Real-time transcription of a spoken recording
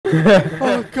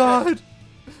Oh god!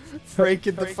 Frank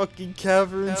in the fucking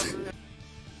caverns.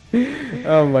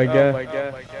 Oh my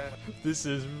god. This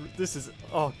is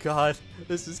oh god.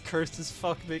 This is cursed as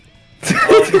fuck, Vic.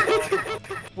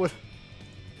 What?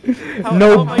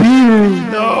 No beer.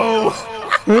 No!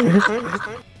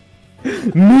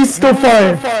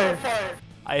 Mystify.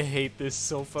 I hate this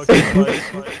so fucking much.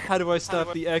 How do I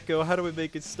stop the echo? How do I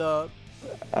make it stop?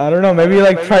 I don't know. Maybe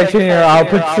like try changing your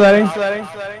output settings.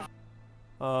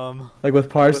 Like with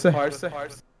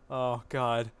parsec. Oh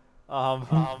god.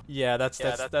 Yeah, that's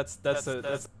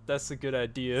a good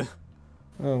idea.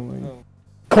 Oh my god.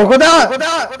 Kokoda!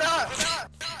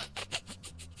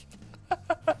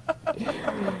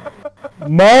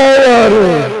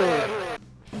 Mario!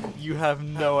 You have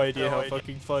no idea how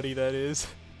fucking funny that is.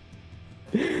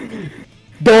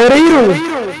 Dorito!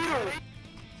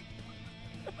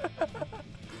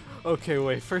 Okay,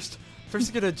 wait. First I'm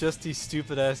gonna adjust these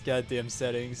stupid ass goddamn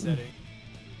settings.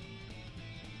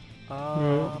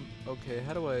 Okay,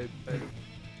 how do I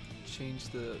change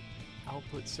the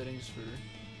output settings for?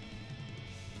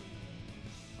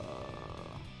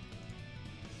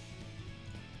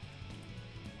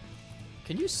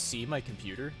 Can you see my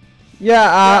computer? Yeah,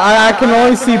 I can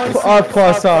only see R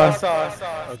plus R.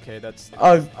 Okay, that's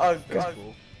Oh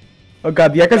cool. Oh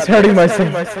god, the echo's hurting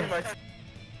myself.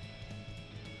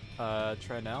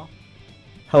 Try now.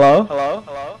 Hello?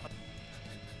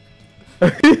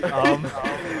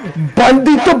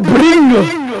 Bandito Bringo!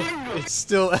 It's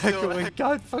still echoing.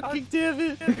 God fucking damn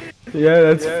it. Yeah,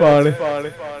 that's funny.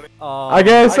 I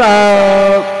guess,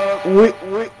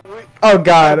 oh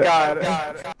god.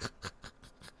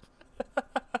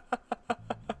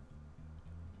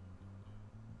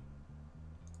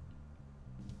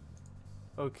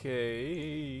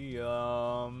 Okay,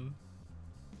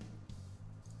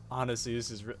 honestly, this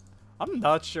is I'm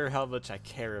not sure how much I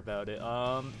care about it.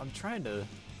 I'm trying to...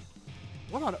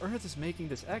 What on earth is making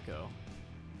this echo?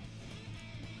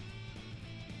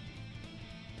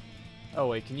 Oh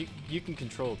wait, you can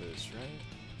control this, right?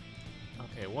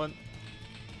 Okay, I'm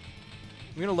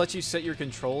gonna let you set your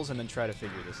controls and then try to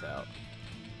figure this out.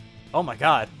 Oh my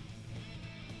god!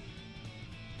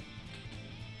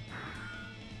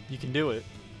 You can do it.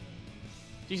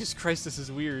 Jesus Christ, this is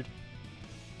weird.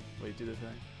 Wait, do the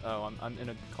thing. Oh, I'm in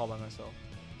a call by myself.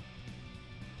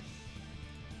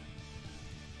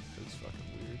 That's fucking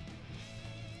weird.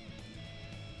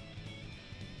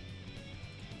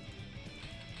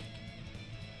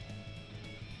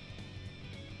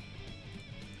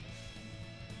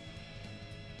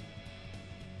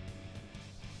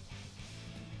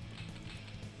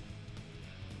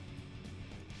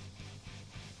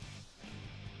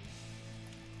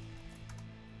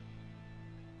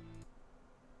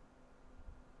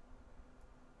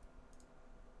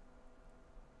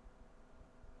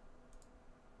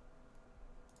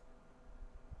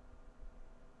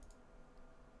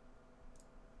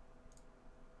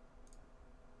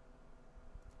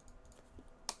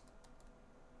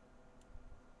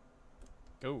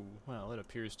 Oh, well, it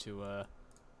appears to,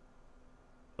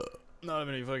 not have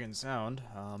any fucking sound.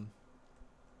 Do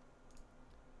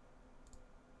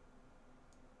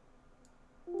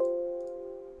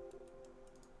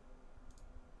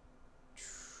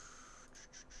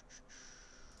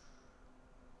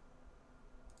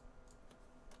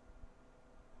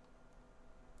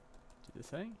the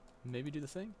thing? Maybe do the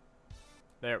thing?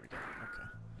 There we go,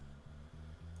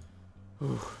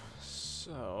 okay. Ooh,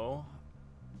 so...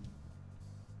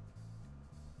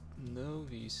 No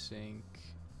VSync,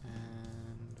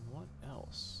 and what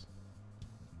else?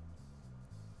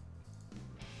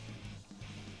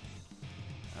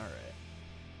 Alright,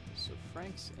 so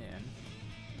Frank's in.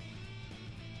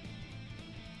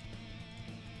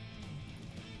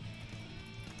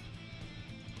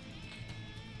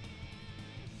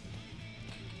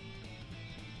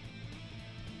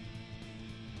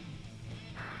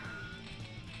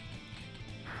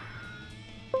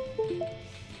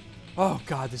 Oh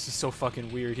god, this is so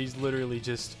fucking weird. He's literally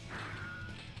just...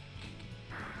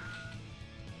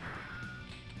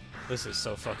 This is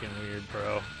so fucking weird,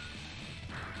 bro.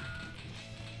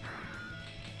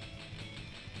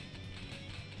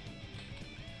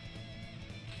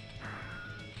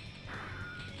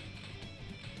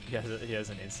 He has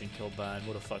an instant kill bind.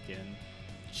 What a fucking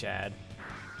Chad.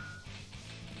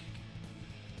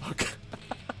 Okay.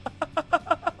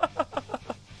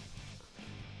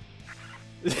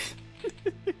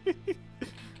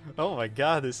 Oh my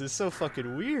god, this is so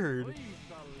fucking weird.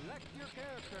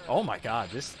 Oh my god,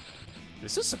 this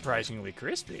is surprisingly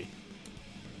crispy.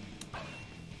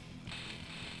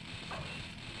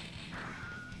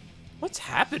 What's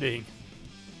happening?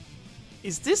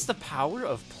 Is this the power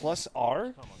of plus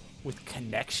R with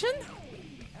connection?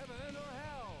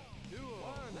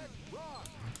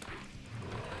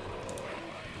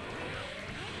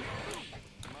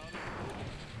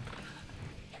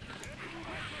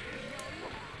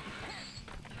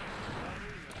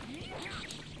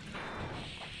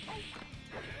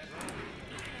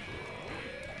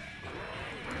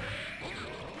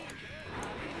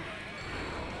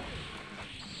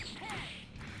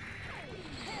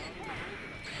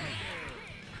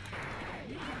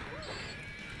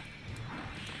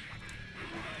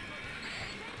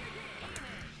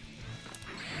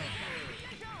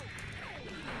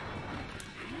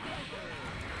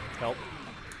 Help.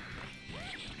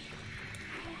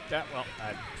 That, well,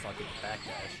 I fucking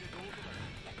backdash.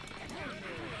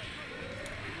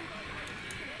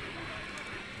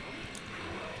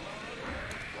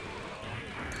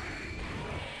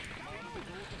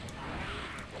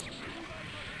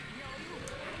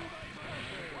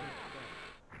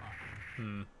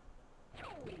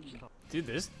 Dude,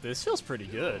 this feels pretty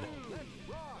good.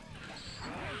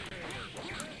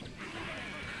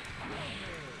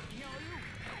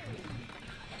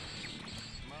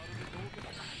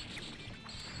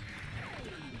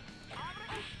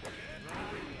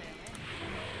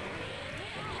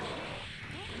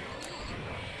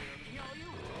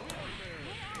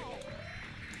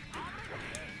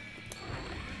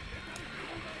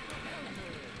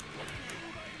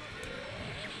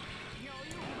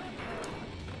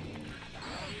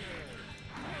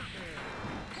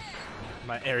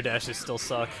 My air dashes still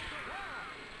suck.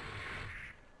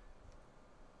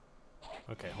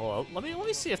 Okay, hold on. Let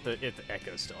me see if the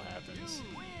echo still happens.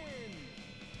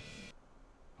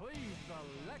 Please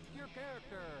select your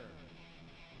character.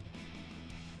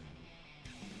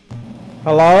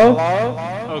 Hello?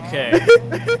 Okay.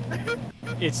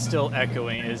 It's still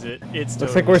echoing, is it? It's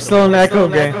Looks like we're still in echo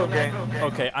game.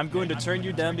 Okay, I'm going to turn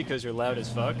you down because you're loud as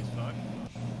fuck.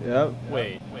 Yep.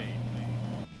 Wait.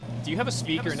 Do you have a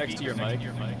speaker next to your mic?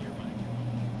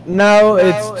 No,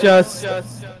 it's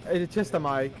just a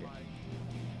mic.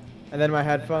 And then my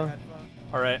headphone.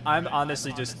 Alright, I'm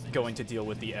honestly just going to deal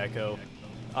with the echo.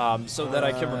 So that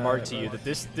I can remark to you that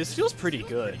this feels pretty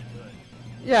good.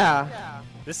 Yeah.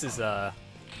 This is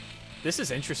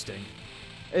interesting.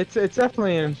 It's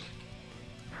definitely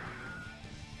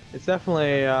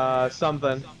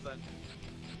something.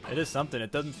 It is something.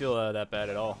 It doesn't feel that bad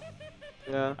at all.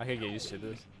 Yeah. I could get used to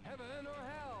this. Heaven or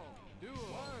hell. Duel.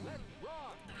 Let's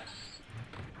rock.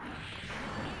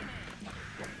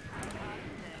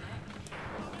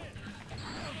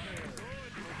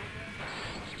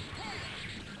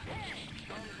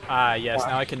 Ah, yes.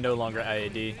 Now I can no longer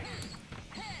IAD.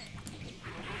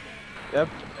 Yep.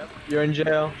 You're in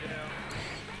jail.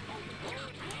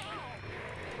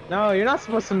 No, you're not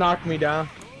supposed to knock me down.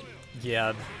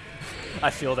 Yeah, I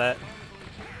feel that.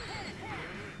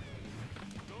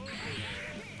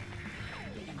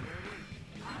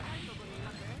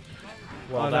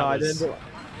 Well, Oh no, I didn't do.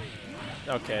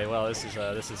 Okay, well, this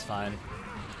is fine.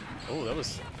 Oh, that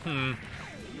was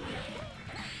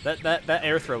That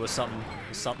air throw was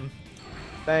something.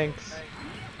 Thanks.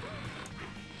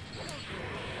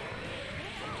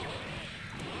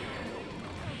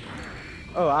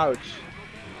 Oh, ouch.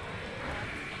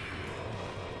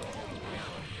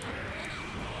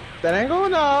 That angle,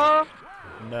 no.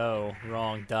 No,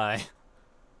 wrong, die.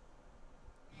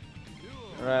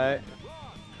 Alright.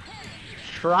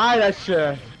 Try that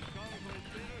shit.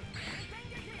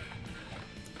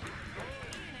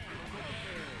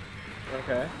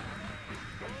 Okay.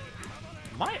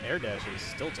 My air dashes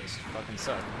still just fucking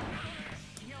suck.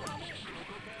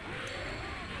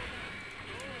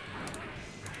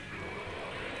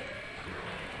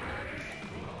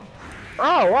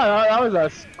 Oh, wow, that was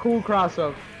a cool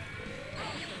crossover.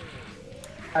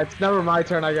 It's never my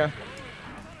turn, I guess.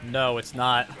 No, it's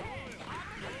not.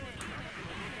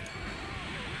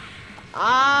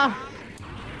 Ah!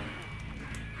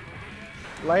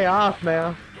 Lay off,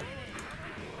 man.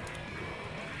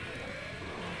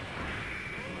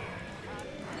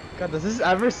 God, does this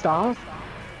ever stop?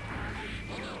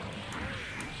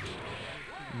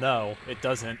 No, it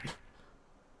doesn't.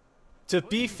 To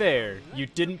be fair, you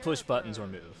didn't push buttons or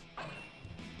move.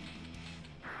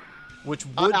 Which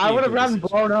would I be would a have good gotten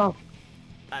decision. blown up.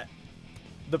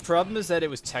 The problem is that it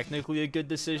was technically a good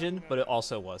decision, but it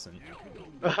also wasn't.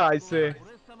 I see.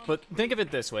 But think of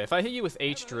it this way, if I hit you with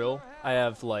H drill, I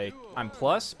have like, I'm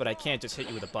plus, but I can't just hit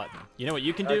you with a button. You know what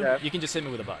you can do? Okay. You can just hit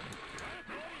me with a button.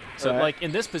 So Alright. like,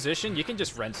 in this position, you can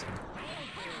just rinse him.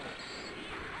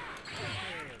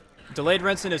 Delayed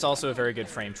Renson is also a very good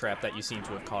frame trap that you seem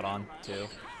to have caught on, too.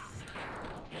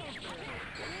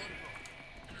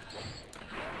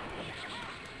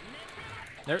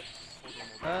 There.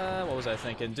 What was I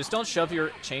thinking? Just don't shove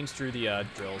your chains through the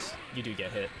drills. You do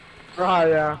get hit. Oh,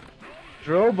 yeah.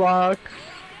 Drill block.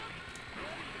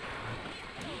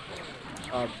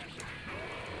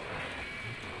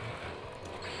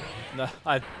 No,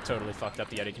 I totally fucked up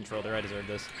the Eddie control there. I deserve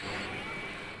this.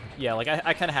 Yeah, like,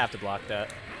 I kind of have to block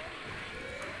that.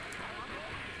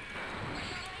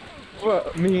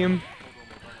 What meme?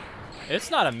 It's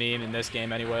not a meme in this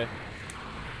game, anyway.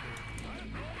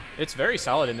 It's very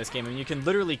solid in this game, and you can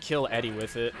literally kill Eddie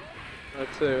with it.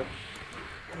 That's it.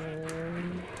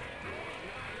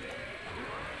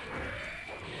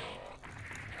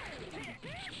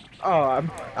 Oh,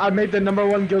 I made the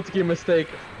 #1 guilty gear mistake.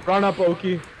 Run up,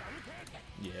 Oki.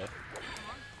 Yeah.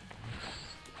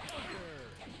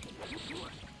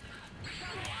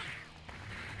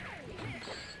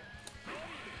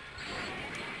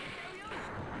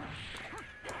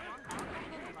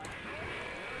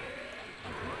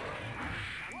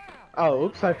 Oh,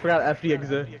 oops, I forgot FD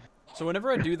exit. So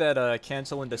whenever I do that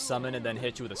cancel into summon and then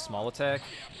hit you with a small attack,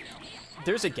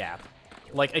 there's a gap.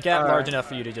 Like, a gap large enough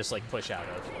for you to just, like, push out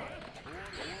of.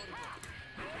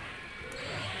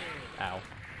 Ow.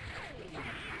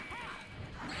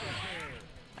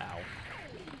 Ow.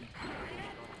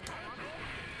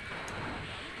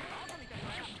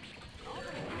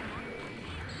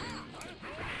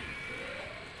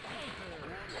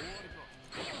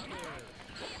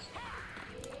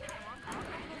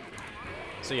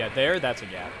 So yeah, that's a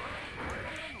gap.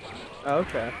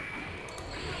 Okay.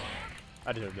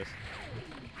 I deserve this.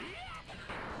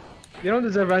 You don't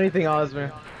deserve anything,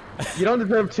 Osmer. You don't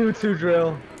deserve 2-2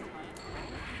 drill.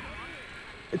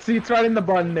 See, it's right in the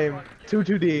button name.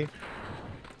 2-2D.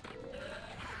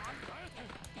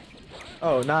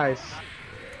 Oh, nice.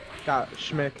 Got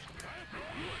Schmick.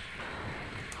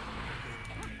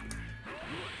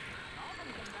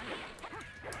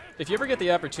 If you ever get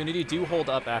the opportunity, do hold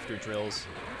up after drills.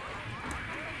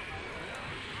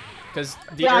 Because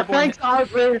the airborne... thanks,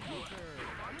 Osmer!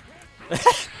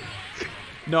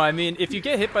 No, I mean, if you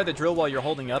get hit by the drill while you're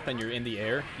holding up and you're in the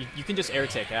air, you can just air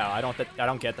take out. I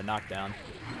don't get the knockdown.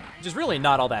 Which is really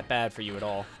not all that bad for you at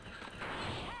all.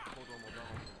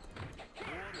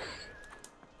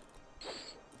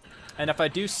 And if I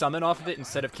do summon off of it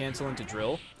instead of cancel into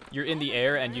drill, you're in the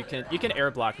air and you can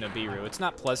air block Nobiru. It's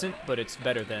not pleasant, but it's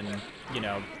better than, you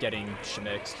know, getting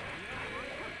shmixed.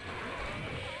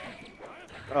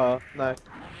 Oh, nice.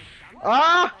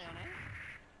 Ah!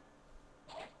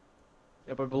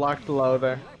 Yep, I blocked low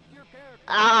there.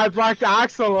 Ah, I blocked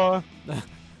Axel.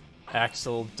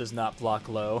 Axel does not block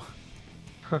low.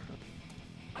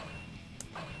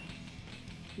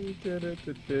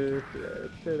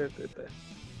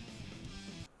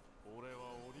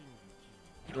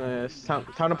 Nice. Time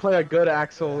to play a good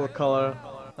Axel color.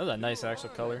 That was a nice Axel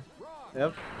color.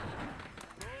 Yep.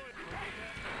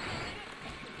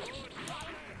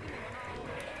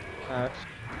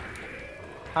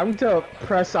 Having to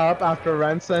press up after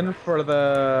Rensen for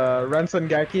the Rensen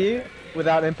Geki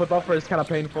without input buffer is kind of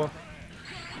painful.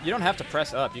 You don't have to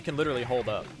press up. You can literally hold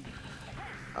up.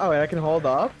 Oh, yeah, I can hold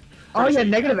up? Oh, yeah,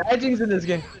 negative edgings in this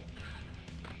game.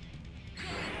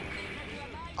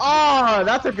 Oh,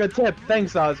 that's a good tip.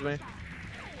 Thanks, Osme.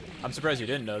 I'm surprised you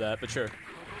didn't know that, but sure.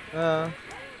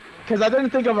 Because I didn't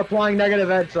think of applying negative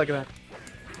edge like that.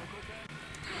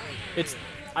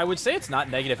 I would say it's not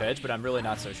negative edge, but I'm really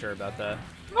not so sure about that.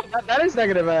 That is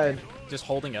negative edge. Just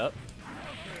holding up?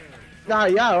 Nah,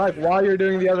 yeah, like while you're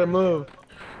doing the other move.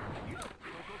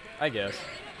 I guess.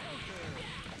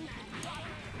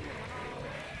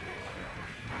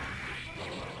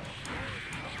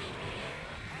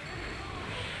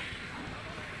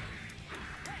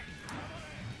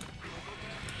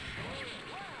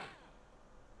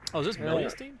 Oh, is this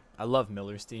Miller's team? I love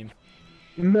Miller's team.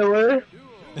 Miller?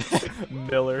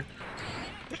 Miller.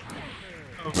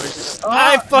 Oh my God.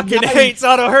 I fucking hate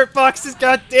auto hurt boxes,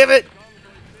 god damn it!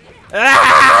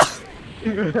 Ah!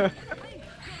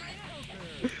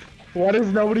 Why does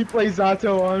nobody play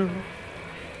Zato on?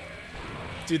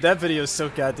 Dude, that video is so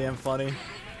goddamn funny.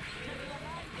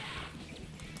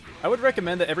 I would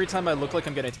recommend that every time I look like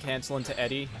I'm gonna cancel into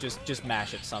Eddie, just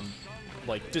mash at some,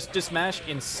 like, just mash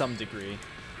in some degree.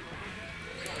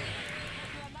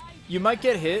 You might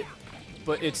get hit,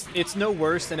 but it's no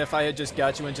worse than if I had just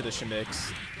got you into the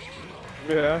shmix.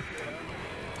 Yeah.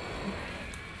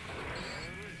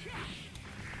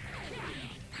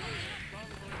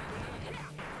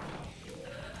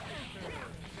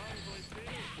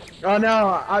 Oh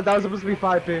no, that was supposed to be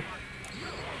 5P.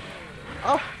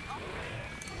 Oh.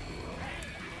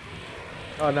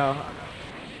 Oh no.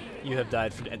 You have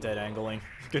died for dead angling.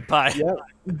 Goodbye. Yep.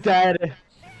 Dead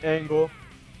angle.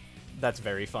 That's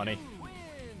very funny.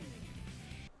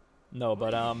 No,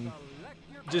 but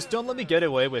just don't let me get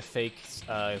away with fake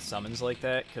summons like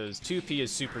that, because 2P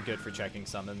is super good for checking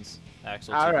summons.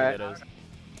 Actual 2P Alright. it is.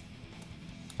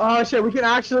 Oh shit, we can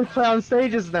actually play on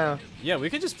stages now. Yeah, we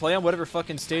can just play on whatever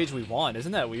fucking stage we want.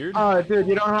 Isn't that weird? Oh dude,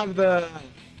 you don't have the...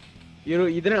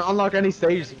 You didn't unlock any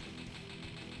stages.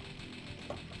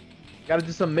 Gotta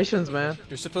do some missions, man.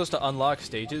 You're supposed to unlock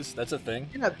stages? That's a thing?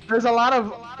 Yeah, there's a lot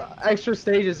of extra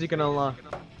stages you can unlock.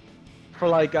 For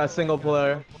like single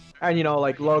player. And you know,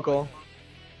 like local.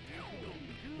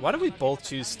 Why do we both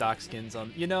choose stock skins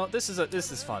on... You know, this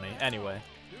is funny. Anyway.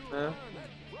 Yeah.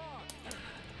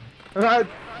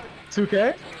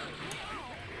 2K?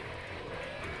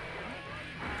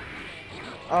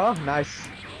 Oh, nice.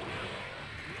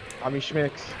 I mean,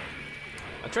 schmicks.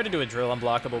 I tried to do a drill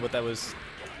unblockable, but that was...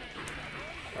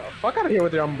 Fuck out of here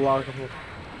with your unblockable.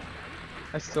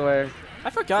 I swear. I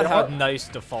forgot Yeah, how what? nice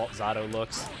default Zato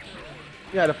looks.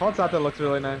 Yeah, default Zato looks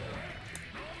really nice.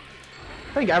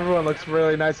 I think everyone looks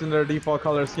really nice in their default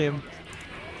color scheme.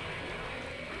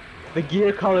 The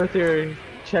gear color theory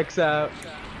checks out.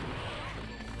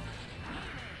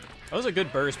 That was a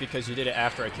good burst because you did it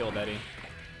after I killed Eddie.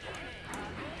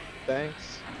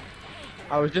 Thanks.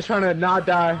 I was just trying to not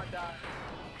die.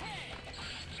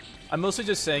 I'm mostly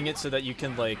just saying it so that you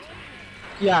can, like,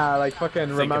 Yeah, like fucking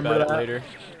think remember about that. it later.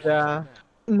 Yeah.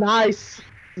 Nice.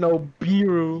 No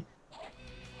Biru.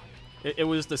 It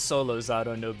was the solo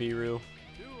Zato no Biru.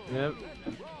 Yep.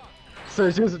 So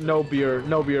it's just no beer,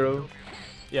 no Biru.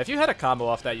 Yeah, if you had a combo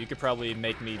off that, you could probably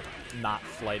make me not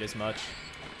flight as much.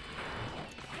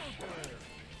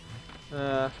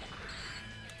 I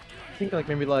think like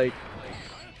maybe like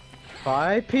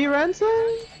 5P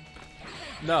Renson?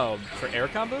 No, for air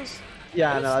combos?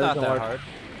 Yeah, It's no, that not doesn't that work.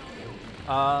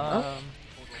 hard.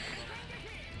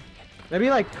 Maybe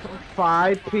like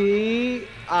 5P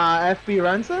FP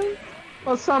Renson?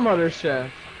 Well, some other shit.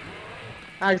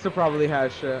 Axel probably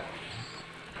has shit.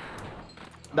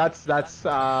 That's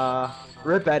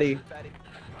Rip Eddie.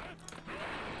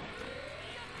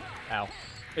 Ow.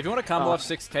 If you want to combo Oh. off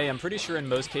 6K, I'm pretty sure in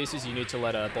most cases you need to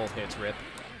let both hits rip.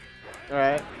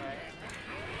 Alright.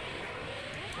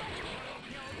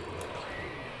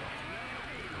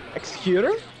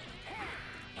 Executor?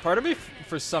 Part of me,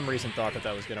 for some reason, thought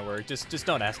that was gonna work. Just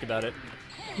don't ask about it.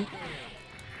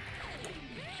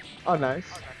 Oh, nice.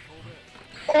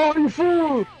 Oh, you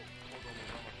fool!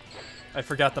 I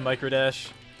forgot the micro dash.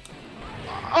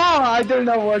 Oh, I didn't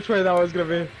know which way that was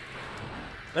gonna be.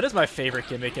 That is my favorite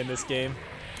gimmick in this game.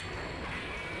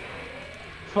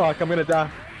 Fuck, I'm gonna die.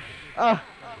 Ah,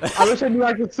 I wish I knew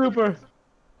I could super.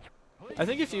 I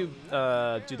think if you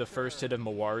do the first hit of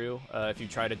Mawaru, if you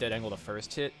try to dead angle the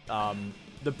first hit,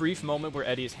 the brief moment where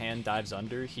Eddie's hand dives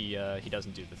under, he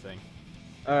doesn't do the thing.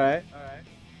 Alright.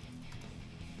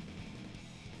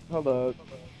 Hold up.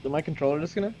 Did my controller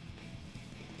disconnect?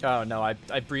 Oh no, I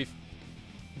brief.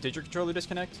 Did your controller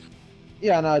disconnect?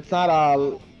 Yeah, no, it's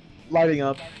not lighting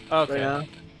up Okay. right now.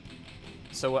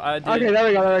 So I did. Okay, there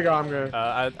we go, I'm good.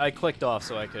 I clicked off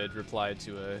so I could reply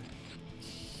to a.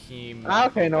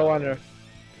 Okay, no wonder.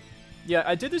 Yeah,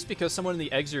 I did this because someone in the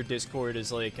Exer Discord is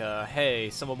like, hey,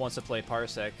 someone wants to play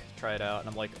Parsec, try it out. And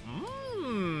I'm like,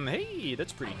 hey,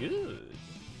 that's pretty good.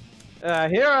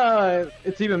 Here,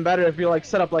 it's even better if you like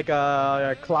set up like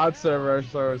a cloud server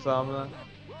or something.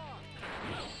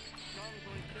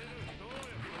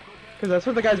 Because that's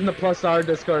what the guys in the Plus R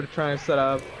Discord are trying to set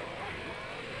up.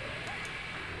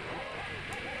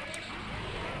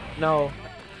 No.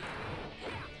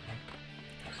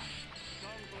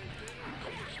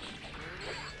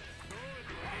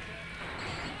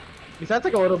 Besides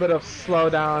like a little bit of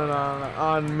slowdown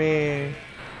on me,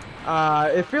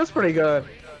 it feels pretty good.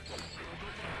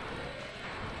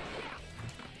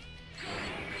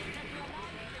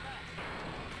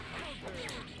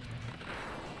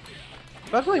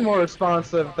 Definitely more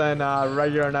responsive than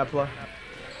regular Nepla.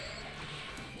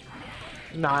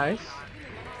 Nice.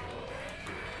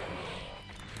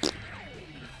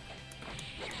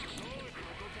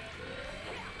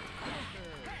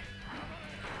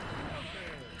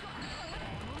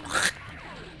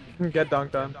 Get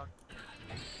dunked on.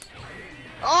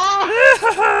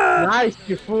 Oh! Nice,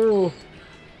 you fool.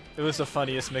 It was the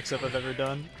funniest mix-up I've ever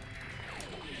done.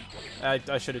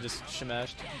 I should have just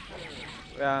smashed.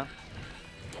 Yeah.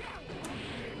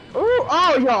 Ooh,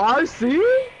 oh, yo, RC?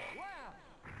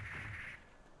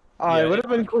 Oh, Yeah, it would have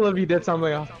been cool if you did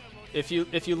something else. If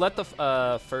you let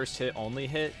the first hit only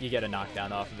hit, you get a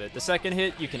knockdown off of it. The second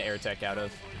hit, you can air tech out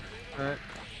of. Alright.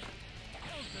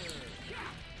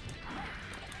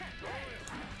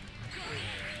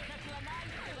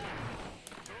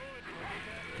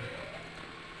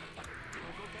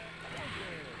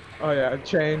 Oh yeah,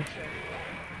 chain.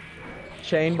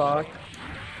 Chain block.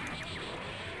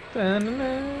 Nice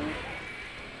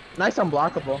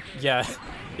unblockable. Yeah.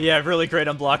 Yeah, really great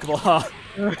unblockable, huh?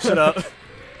 Shut up.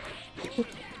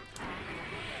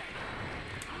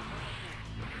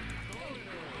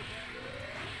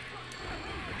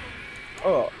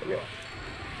 Oh, yeah.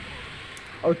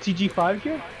 Oh, TG5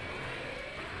 here?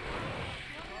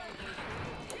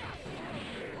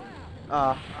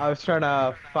 I was trying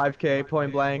to 5K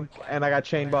point blank, and I got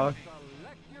chain bug.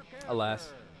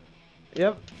 Alas.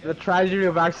 Yep, the tragedy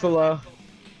of Axela.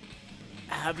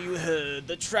 Have you heard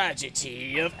the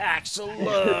tragedy of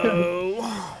Axelo?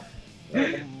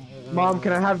 Mom,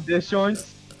 can I have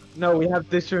disjoints? No, we have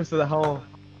disjoints at the home.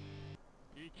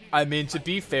 I mean, to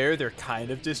be fair, they're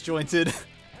kind of disjointed.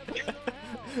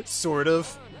 Sort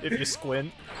of, if you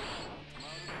squint.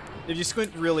 If you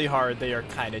squint really hard, they are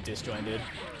kind of disjointed.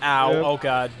 Ow, Yep. oh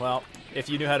god, well, if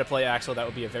you knew how to play Axel, that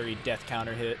would be a very death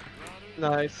counter hit.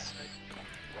 Nice.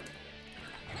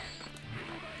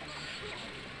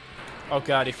 Oh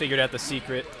god, he figured out the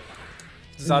secret.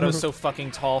 Zato's so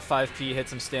fucking tall, 5p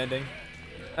hits him standing.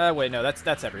 Wait, no,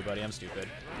 that's everybody, I'm stupid.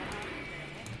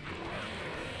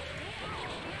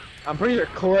 I'm pretty sure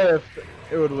Cliff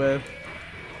it would whiff.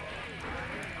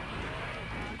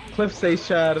 Cliff stays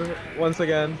Chad once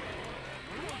again.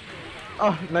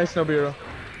 Oh, nice Nobiru.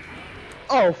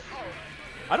 Oh,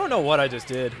 I don't know what I just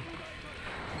did.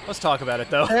 Let's talk about it,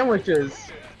 though. sandwiches.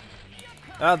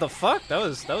 The fuck? That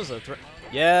was a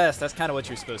yes, that's kind of what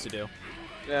you're supposed to do.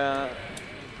 Yeah.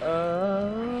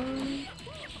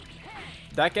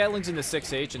 That Gatling's into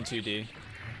 6H and 2D.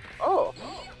 Oh.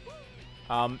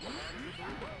 Um,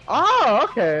 Oh,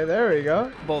 okay. There we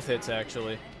go. both hits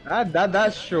actually.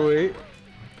 That's sweet.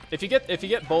 If you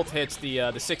get both hits, the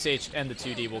 6H and the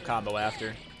 2D will combo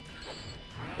after.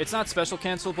 It's not special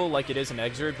cancelable like it is in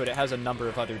Exerd, but it has a number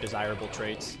of other desirable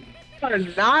traits. What a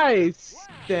nice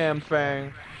damn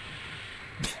thing.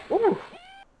 Ooh.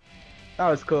 That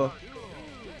was cool.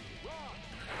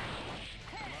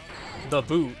 The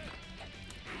boot.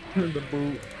 The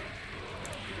boot.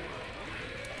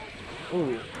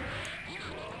 Ooh.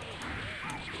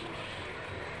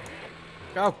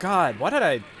 Oh god, why did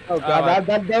I... Oh god,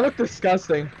 that looked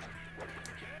disgusting.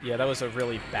 Yeah, that was a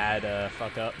really bad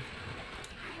fuck up.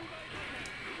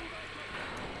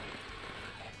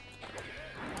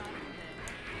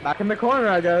 Back in the corner,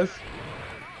 I guess.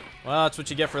 Well, that's what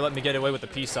you get for letting me get away with the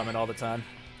P-summon all the time.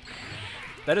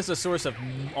 That is the source of,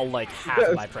 like, half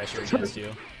of my pressure against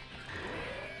you.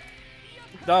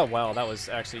 Oh, well, that was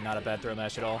actually not a bad throw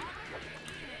match at all.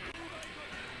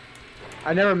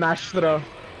 I never mash throw.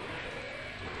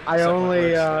 I Except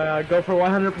only when go for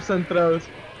 100% throws.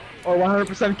 Or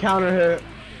 100% counter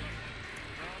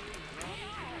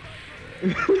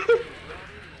hit.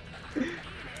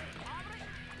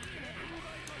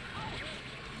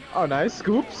 Oh, nice.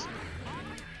 Scoops.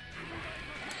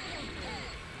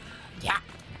 Yeah.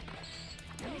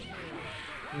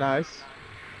 Nice.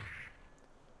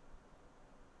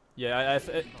 Yeah,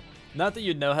 not that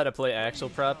you know how to play Axel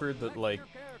proper, but, like,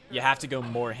 you have to go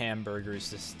more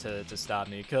hamburgers to stop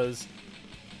me, because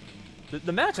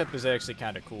the matchup is actually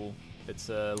kind of cool. It's,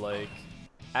 like,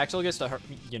 Axel gets to,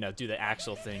 you know, do the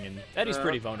Axel thing, and Eddie's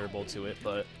pretty vulnerable to it,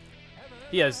 but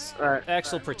he has... Right.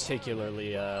 Axel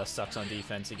particularly sucks on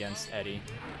defense against Eddie.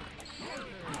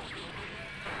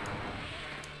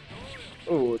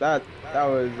 Ooh, that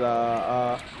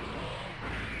was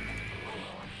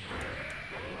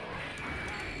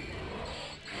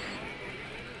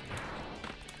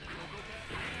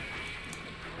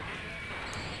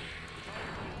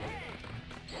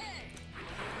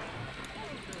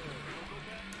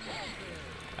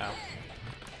Ow.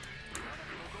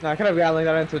 No, I could have gotten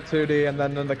that into 2D and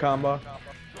then in the combo.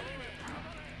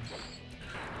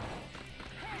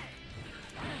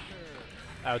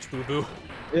 Ouch, boo-boo.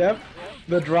 Yep,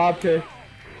 the drop kick.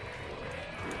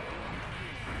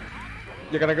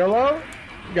 You're gonna go low?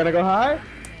 You're gonna go high?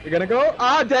 You're gonna go?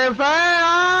 Ah, damn fan!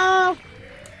 Ah!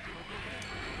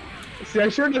 See, I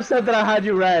shouldn't have said that I had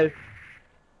you red.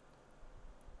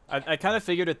 I kind of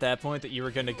figured at that point that you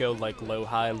were going to go, like, low,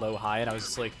 high, and I was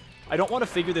just like, I don't want to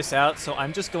figure this out, so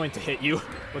I'm just going to hit you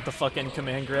with the fucking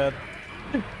command grab.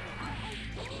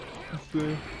 Let's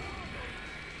see.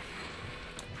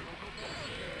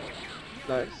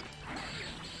 Nice.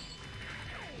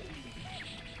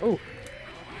 Oh.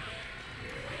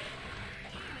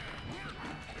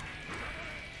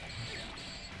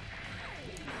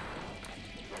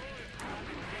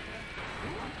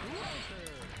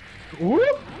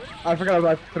 Whoop! I forgot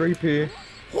about 3P.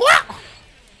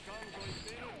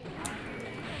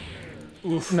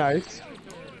 Oof. Nice.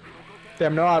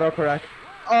 Damn, no autocorrect.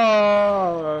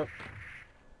 Oh,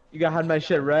 you got had my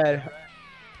shit read.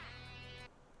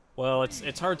 Well,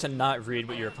 it's hard to not read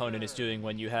what your opponent is doing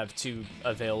when you have 2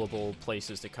 available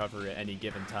places to cover at any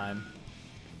given time.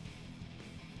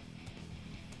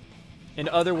 In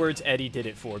other words, Eddie did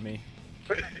it for me.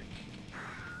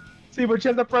 See, but you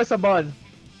have to press a button.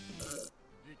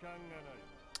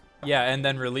 Yeah, and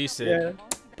then release it. Yeah.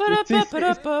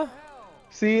 Ba-da-ba-ba-da-ba.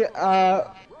 See,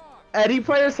 Eddie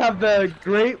players have the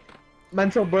great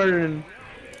mental burden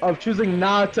of choosing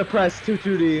not to press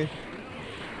 2-2D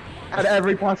at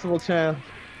every possible chance.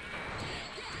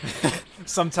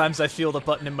 Sometimes I feel the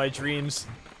button in my dreams,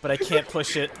 but I can't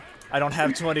push it. I don't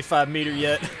have 25 meter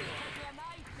yet.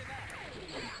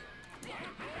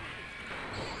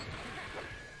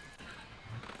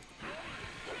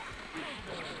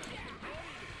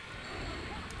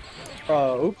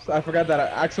 Oh, oops, I forgot that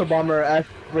Axel Bomber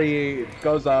F3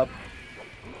 goes up.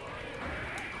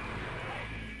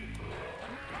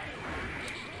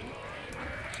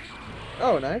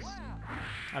 Oh, nice.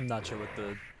 I'm not sure what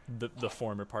the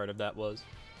former part of that was.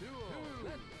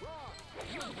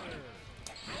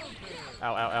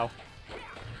 Ow, ow, ow.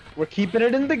 We're keeping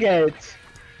it in the gates.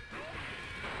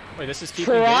 Wait, this is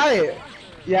keeping Try gates? it!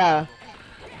 Yeah.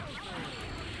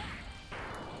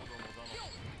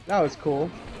 That was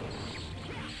cool.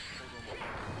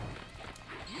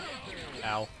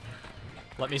 Ow.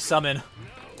 Let me summon.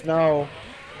 No.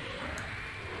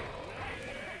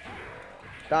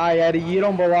 Die, Eddie, you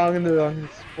don't belong in this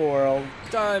world.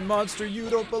 Die, monster, you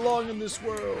don't belong in this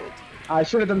world. I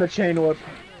should have done the chain whip.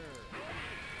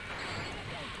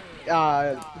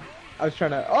 I was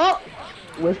trying to. Oh!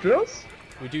 Whiff drills?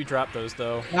 We do drop those,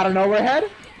 though. Out of nowhere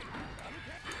head?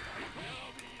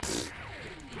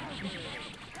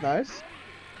 Nice.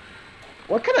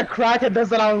 What kind of crackhead does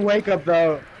that on Wake Up,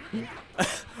 though?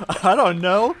 I don't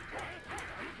know.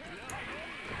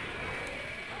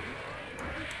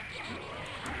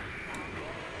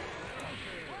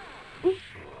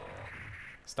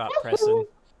 Stop pressing.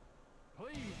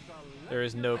 There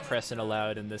is no pressing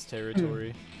allowed in this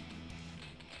territory.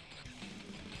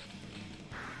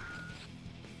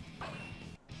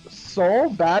 Soul?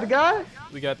 Bad guy?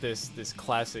 We got this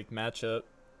classic matchup.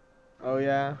 Oh,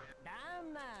 yeah.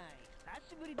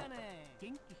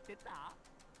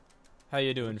 How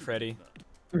you doing, Freddy?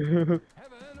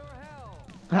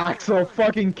 Axel,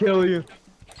 fucking kill you.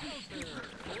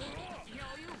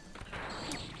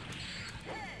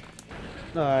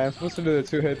 Alright, I'm supposed to do the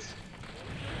 2 hits.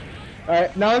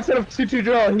 Alright, now instead of 2-2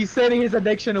 drill, he's setting his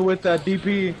addiction with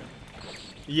DP.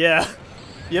 Yeah.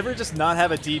 You ever just not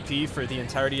have a DP for the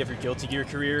entirety of your Guilty Gear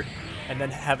career, and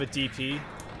then have a DP?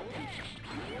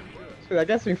 Dude, that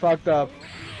gets me fucked up.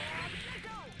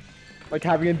 Like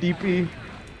having a DP.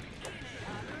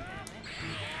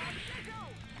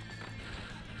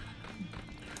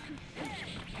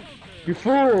 You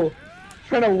fool!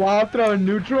 Trying to wild throw in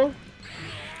neutral?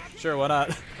 Sure, why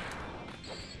not?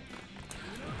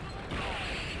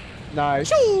 Nice.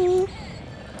 Yo,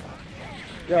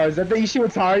 is that the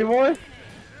Ishiwatari boy?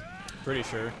 Pretty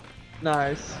sure.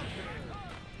 Nice.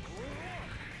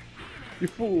 You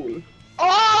fool.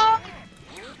 Oh!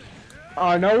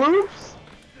 Oh, no loops?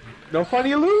 No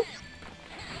funny loops?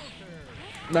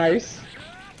 Nice.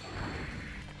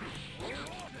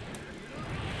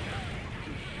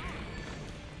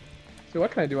 So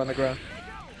what can I do on the ground?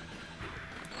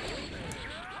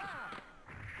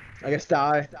 I guess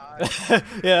die.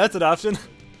 Yeah, that's an option.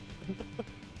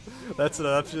 That's an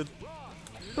option.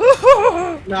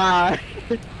 Nah.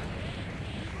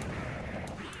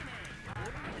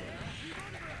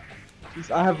 Jeez,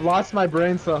 I have lost my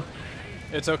brain cell.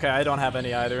 It's okay, I don't have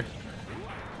any either.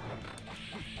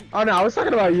 Oh no, I was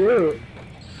talking about you.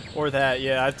 Or that,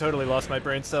 yeah, I've totally lost my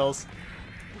brain cells.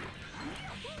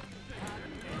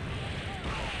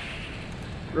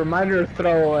 Reminder to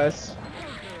throw OS.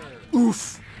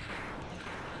 Oof.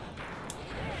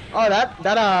 Oh,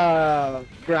 that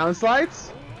ground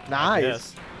slides? Nice.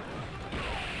 Yes.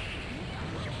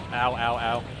 Ow,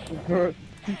 ow, ow.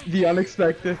 The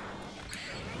unexpected.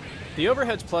 The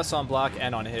overhead's plus on block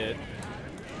and on hit.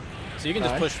 So you can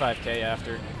just Nice. push 5k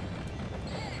after.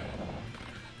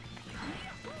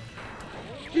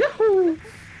 Yahoo!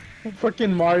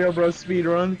 Fucking Mario Bros.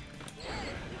 Speedrun.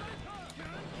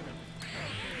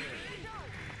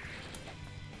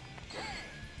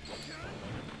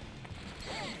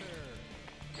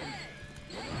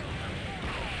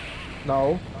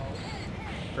 No.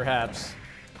 Perhaps.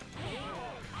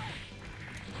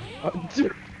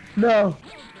 No.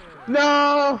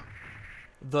 No!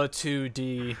 The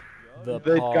 2D. The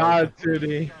The pog. God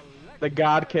 2D. The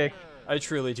God kick. I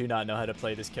truly do not know how to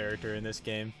play this character in this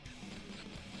game.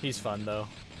 He's fun though.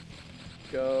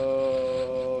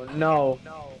 Go. No.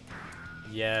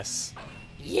 Yes.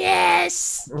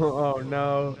 Yes! Oh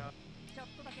no.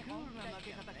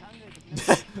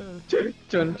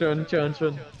 Chun chun chun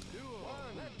chun.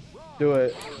 Do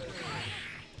it.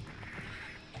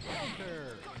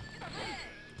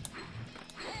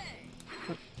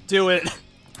 Do it!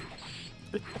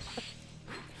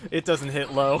 It doesn't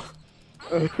hit low.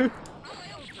 Oh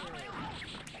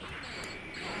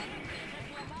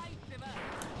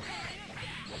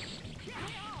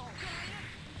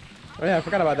yeah, I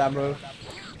forgot about that move.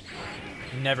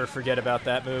 Never forget about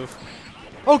that move.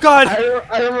 Oh god!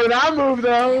 I remember that move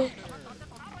though.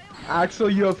 Axel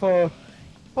UFO.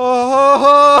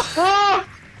 Oh! Ah!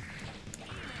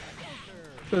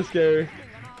 So scary.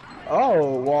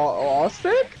 Oh, wall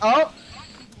stick? Oh.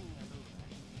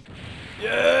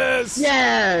 Yes!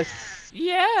 Yes!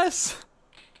 Yes!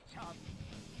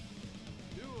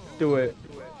 Do it.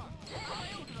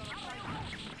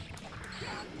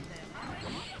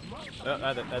 Oh,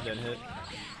 that didn't hit.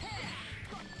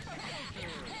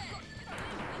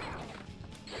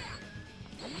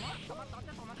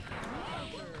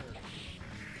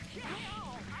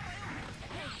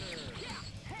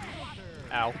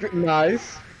 Ow.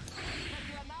 Nice.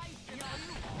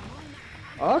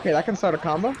 Okay, that can start a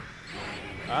combo.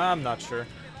 I'm not sure.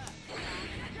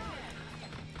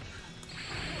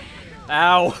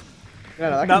 Ow! Yeah,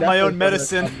 no, that can Not my definitely own start a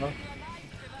medicine. combo.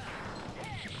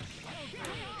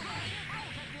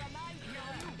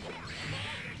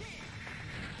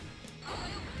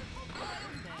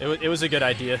 It was a good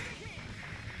idea.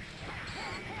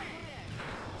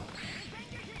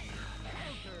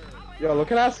 Yo,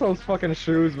 look at Axel's fucking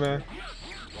shoes, man.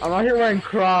 I'm out here wearing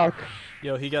Croc.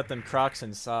 Yo, he got them Crocs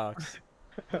and socks.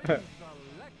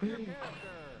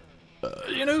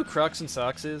 You know who Crocs and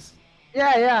socks is?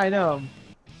 Yeah, I know him.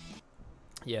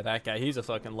 Yeah, that guy. He's a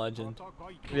fucking legend.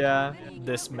 Yeah.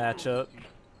 This matchup.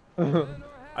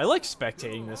 I like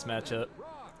spectating this matchup.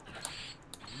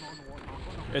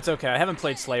 It's okay. I haven't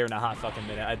played Slayer in a hot fucking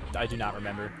minute. I do not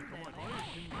remember.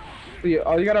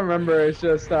 All you gotta remember is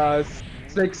just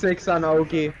 6-6 on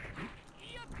Oki.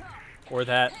 Or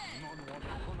that.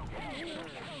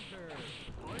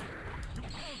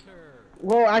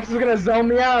 Whoa, Axel's gonna zone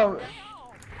me out.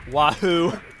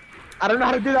 Wahoo! I don't know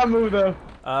how to do that move though.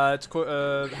 It's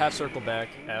half circle back.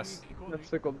 S. Let's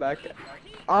circle back.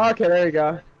 Oh, okay, there you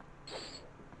go.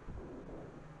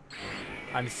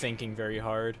 I'm thinking very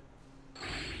hard.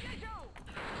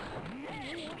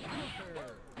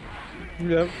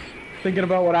 Yep. Thinking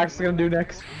about what Axel's gonna do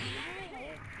next.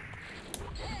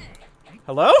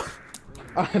 Hello?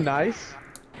 Nice.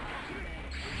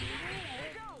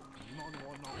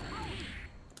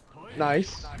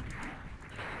 Nice.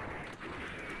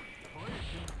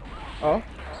 Oh.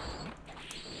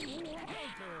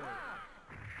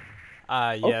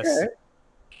 Ah, yes. Okay.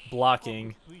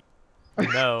 Blocking.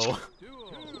 No.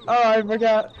 Oh, I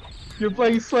forgot. You're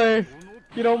playing Slayer.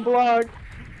 You don't block.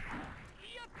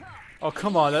 Oh,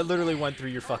 come on. That literally went through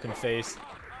your fucking face.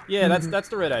 Yeah, that's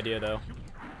the right idea, though.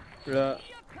 Yeah.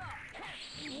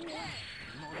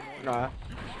 Nah.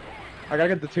 I gotta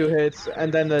get the 2 hits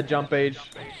and then the jump age.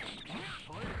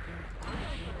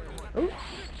 Ooh.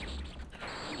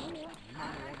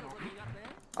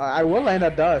 I will land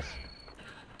that dust.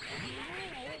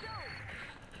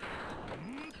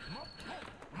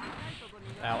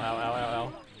 Ow, ow, ow, ow,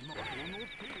 ow.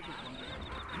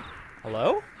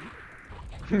 Hello?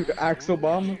 Axel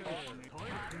bomb.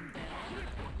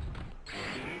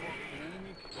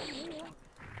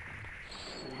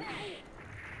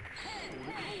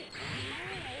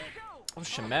 I'm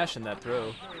smashing that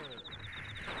throw.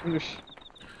 Oosh.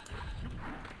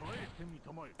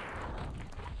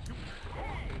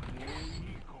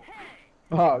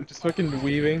 Oh, just fucking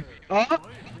weaving. Oh!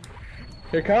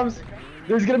 Here it comes.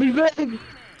 There's gonna be big!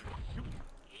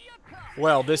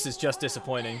 Well, this is just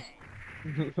disappointing.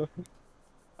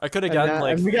 I could have gotten,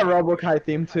 like... And we got Robokai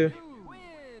theme too.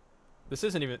 This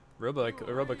isn't even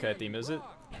Robokai theme, is it?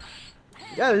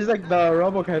 Yeah, there's like the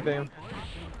Robokai theme.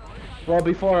 Well,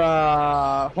 before,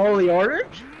 Holy Order?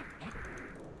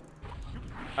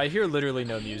 I hear literally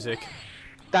no music.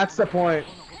 That's the point.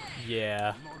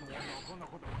 Yeah.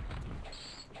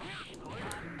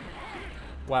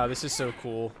 Wow, this is so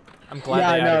cool. I'm glad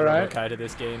Yeah, they I know, added right? Robokai to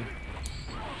this game.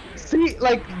 See,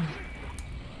 like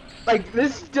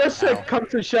this just Ow. like comes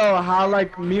to show how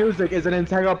like music is an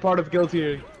integral part of Guilty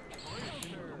Gear.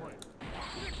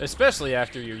 Especially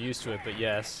after you're used to it, but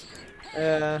yes.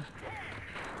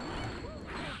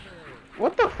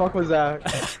 What the fuck was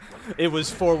that? It was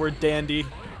forward dandy.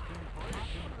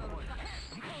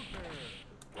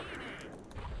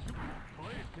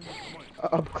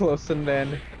 Up close and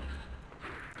then.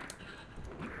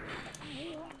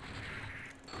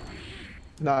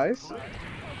 Nice.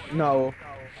 No.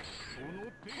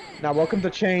 Now welcome to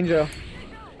Changer.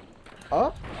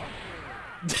 Oh.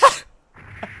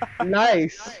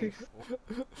 Nice.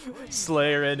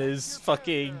 Slayer and his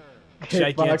fucking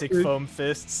gigantic Hitboxers. foam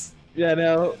fists. Yeah,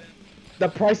 no. The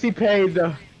price he paid,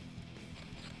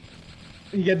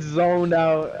 he gets zoned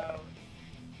out.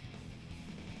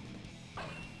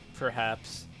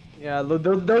 Perhaps. Yeah,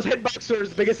 those hitboxes are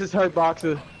as big as his hurt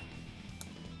boxes.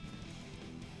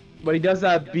 But he does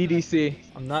that BDC.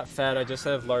 I'm not fat, I just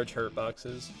have large hurt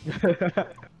boxes.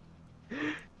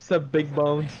 It's a big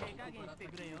bones.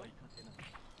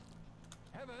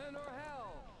 Heaven or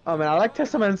hell? Oh man, I like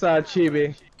Testament's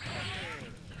chibi.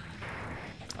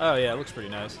 Oh yeah, it looks pretty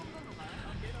nice.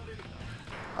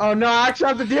 Oh no, I actually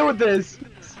have to deal with this.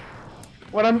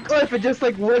 When I'm Cliff, it just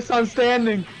like whiffs on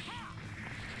standing.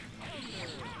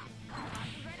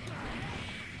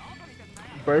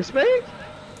 Burst bait?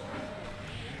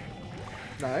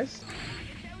 Nice.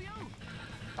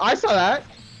 I saw that.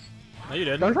 No, you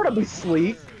didn't. Don't try to be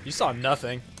sleek. You saw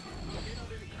nothing.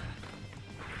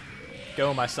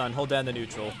 Go, my son. Hold down the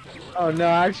neutral. Oh no,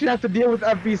 I actually have to deal with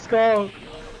FB Skull.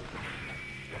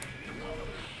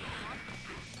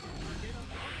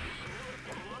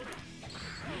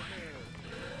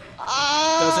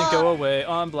 Doesn't go away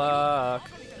on block.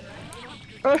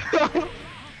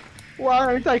 Why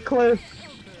aren't I Cliff?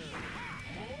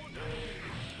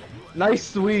 Nice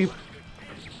sweep.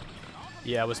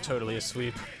 Yeah, it was totally a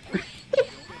sweep.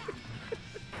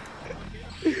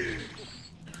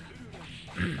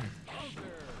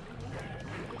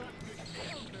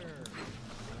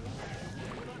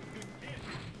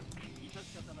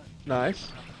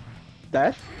 Nice.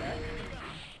 Death?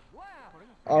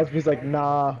 Osby's like,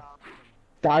 nah.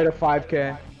 Die to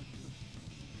 5k.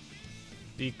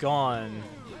 Be gone,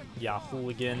 ya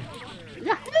hooligan.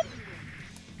 Yeah.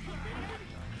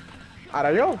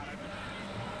 Arayo.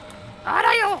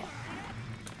 Arayo!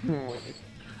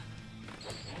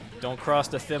 Don't cross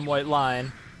the thin white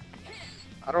line.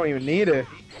 I don't even need it.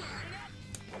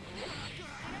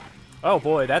 Oh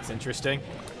boy, that's interesting.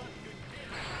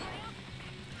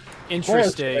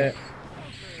 Interesting. Bullshit.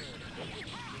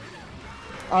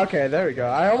 Okay, there we go.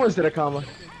 I almost did a combo.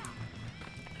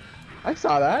 I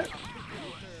saw that.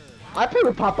 I play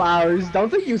with Papa Hours. Don't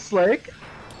think you slick.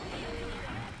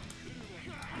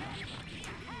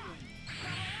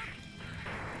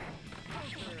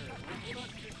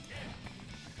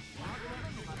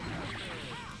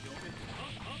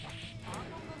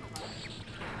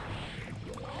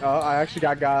 Oh, I actually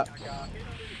got. Got.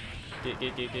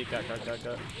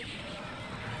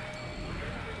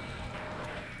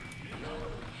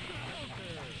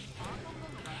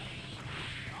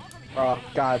 Oh,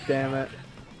 god damn it.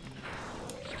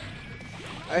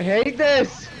 I hate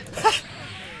this!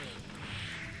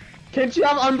 Can't you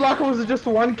have unblockables with just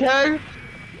one carry?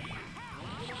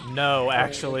 No,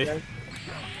 actually.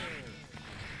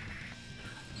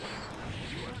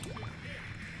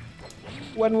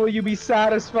 When will you be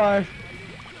satisfied?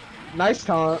 Nice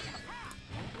taunt.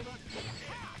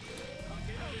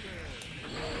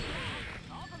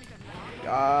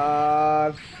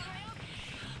 God.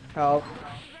 Help.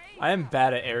 I am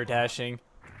bad at air dashing.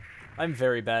 I'm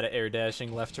very bad at air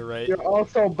dashing left to right. You're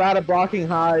also bad at blocking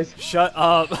highs. Shut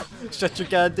up! Shut your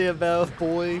goddamn mouth,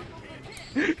 boy.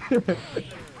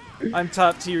 I'm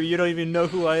top tier, you don't even know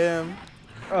who I am.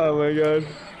 Oh my god.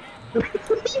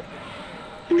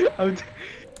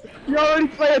 You already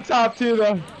play a top tier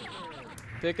though.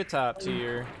 Pick a top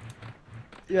tier.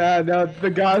 Yeah, no, the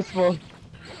gospel.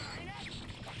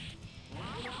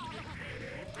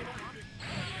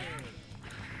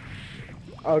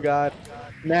 Oh god.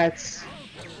 Nets.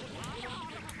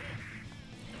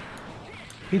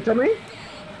 Pizza me?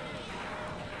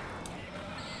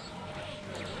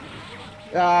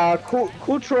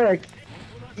 Cool trick.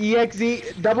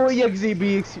 EXE, double EXE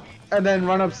B, and then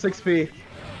run up 6B.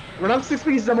 Run up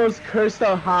 6B is the most cursed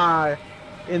out high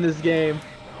in this game.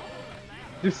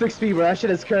 Do 6B, bro. That shit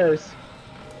is cursed.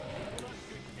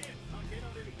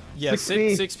 Yeah,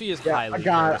 6B is Yeah, highly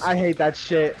God, cursed. I hate that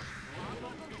shit.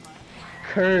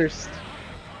 Cursed.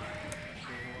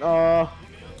 Oh.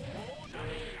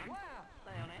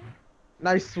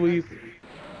 Nice sweep.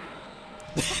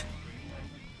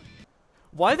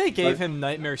 Why they gave him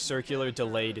Nightmare Circular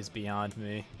delayed is beyond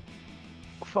me.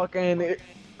 Fucking.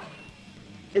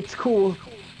 It's cool.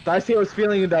 I see I was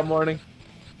feeling it that morning.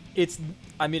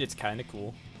 I mean, it's kind of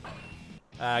cool.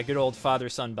 Good old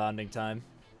father-son bonding time.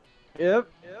 Yep.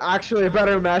 Actually, a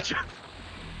better matchup.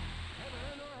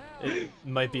 It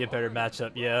might be a better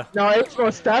matchup, yeah. No, it's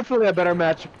most definitely a better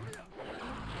match.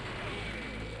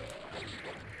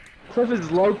 Cliff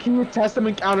is low-key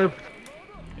Testament counter.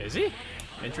 Is he?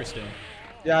 Interesting.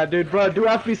 Yeah, dude, bro, do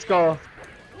FB skull.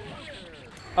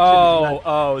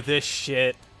 Oh, this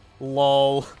shit.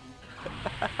 Lol.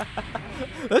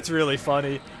 That's really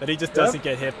funny that he just doesn't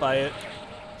get hit by it.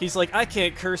 He's like, I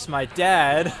can't curse my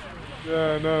dad.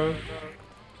 Yeah, no.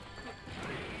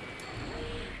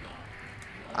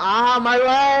 Ah, my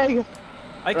leg!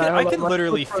 I can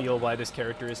literally feel why this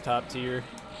character is top tier.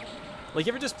 Like,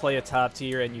 you ever just play a top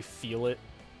tier and you feel it?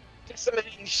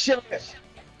 Shit.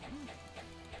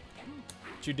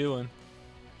 What you doing?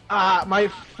 Ah, my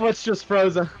foot's just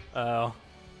frozen. Oh.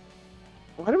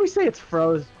 Why do we say it's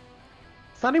frozen?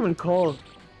 It's not even cold.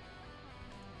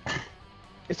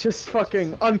 It's just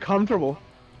fucking uncomfortable.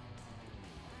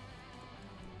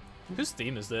 Whose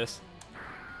theme is this?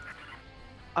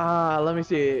 Let me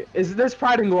see. Is this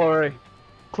Pride and Glory?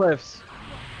 Cliff's.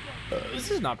 This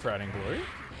is not Pride and Glory.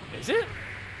 Is it?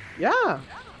 Yeah.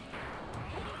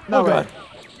 No Oh, way. God.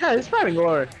 Yeah, it's Pride and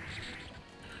Glory.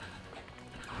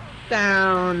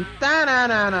 Down. Da da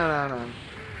da da da.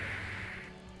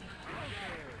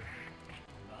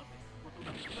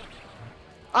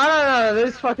 Oh no,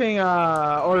 this fucking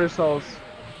Order Souls.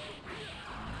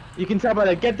 You can tell by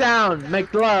the get down,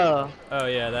 make love. Oh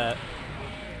yeah, that.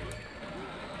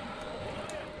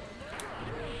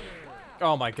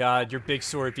 Oh my god, your big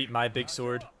sword beat my big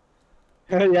sword.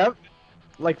 Yep.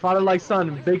 Like father, like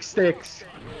son, big sticks.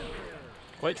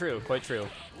 Quite true, quite true.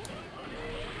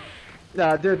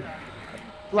 Yeah, dude.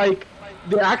 Like,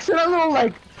 the accidental,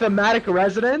 like, thematic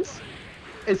resonance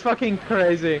is fucking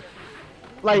crazy.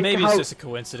 Like, Maybe how, it's just a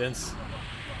coincidence.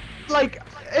 like,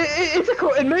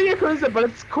 it may be a coincidence, but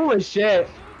it's cool as shit.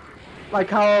 Like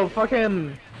how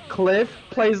fucking Cliff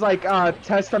plays like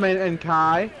Testament and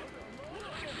Kai.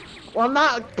 Well,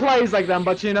 not plays like them,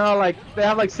 but you know, like they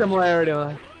have like similarity.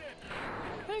 Like,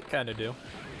 I kinda do.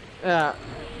 yeah,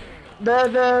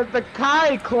 the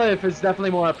Kai Cliff is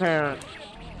definitely more apparent.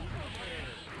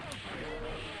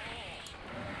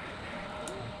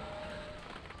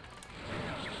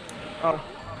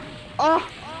 Oh,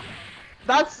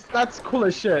 that's cool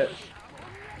as shit.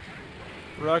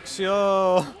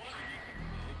 Ruxio!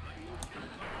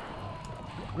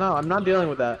 No, I'm not dealing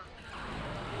with that.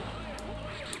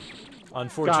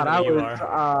 Unfortunately, God, I you was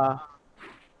are.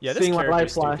 Yeah, this seeing my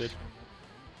life character's flash.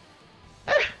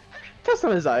 stupid.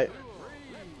 Testament is aight.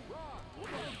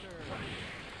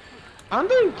 I don't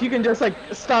think you can just like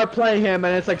start playing him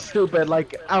and it's like stupid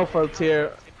like Alpha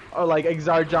tier or like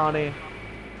Exar Johnny.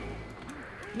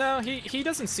 No, he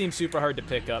doesn't seem super hard to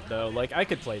pick up though. Like I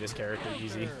could play this character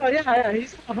easy. Oh yeah,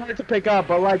 he's not hard to pick up,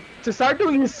 but like to start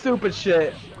doing his stupid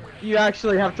shit, you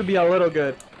actually have to be a little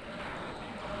good.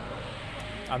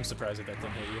 I'm surprised that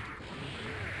didn't hit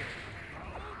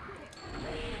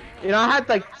you. You know, I had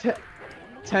like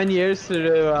 10 years to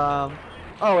do. Oh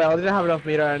well, I didn't have enough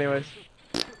meter anyways.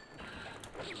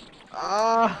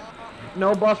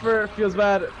 No buffer, feels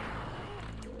bad.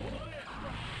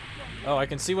 Oh, I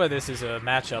can see why this is a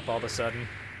matchup all of a sudden.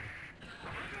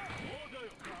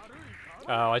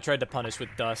 Oh, I tried to punish with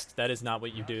dust. That is not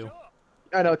what you do.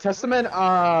 I know, Testament,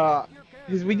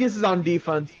 his weakness is on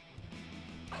defense.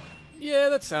 Yeah,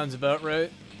 that sounds about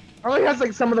right. Probably has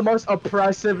like some of the most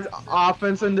oppressive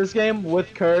offense in this game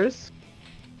with Curse.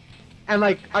 And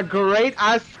like a great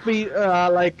ass speed,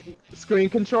 like screen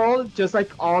control, just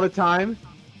like all the time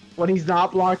when he's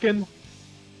not blocking.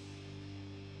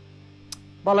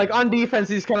 But like on defense,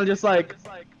 he's kind of just like,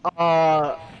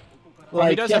 Well,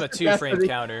 he does have a guess 2-frame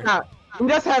counter. Yeah, he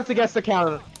does have to guess the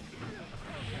counter.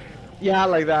 Yeah,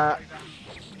 like that.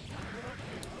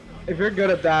 If you're good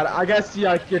at that, I guess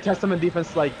yeah, your Testament defense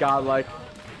is like godlike.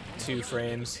 2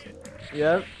 frames.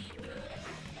 Yep.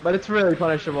 But it's really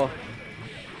punishable.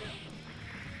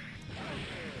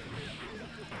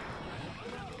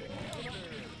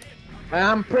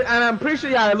 And I'm pretty sure,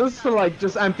 yeah, it loses to like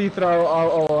just empty throw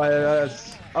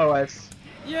OS.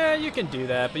 Yeah, you can do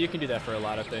that, but you can do that for a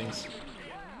lot of things.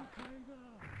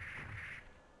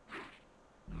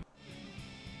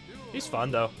 He's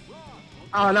fun though.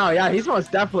 Oh no, yeah, he's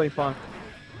most definitely fun.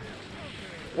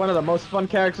 One of the most fun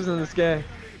characters in this game.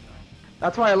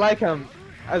 That's why I like him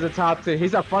as a top 2.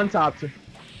 He's a fun top 2.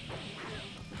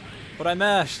 But I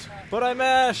mashed. But I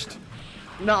mashed.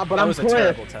 No, but That I'm was a Cliff.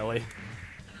 terrible telly.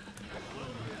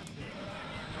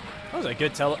 That was a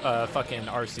good fucking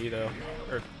RC though,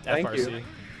 or Thank FRC. you.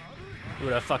 Who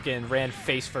would have fucking ran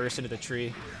face first into the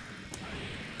tree.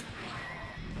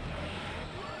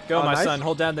 Go, Oh, my nice. son.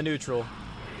 Hold down the neutral.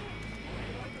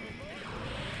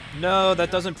 No,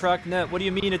 that doesn't proc net. What do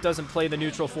you mean it doesn't play the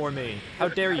neutral for me? How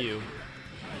dare you?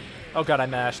 Oh god, I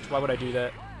mashed. Why would I do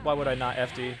that? Why would I not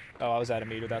FD? Oh, I was out of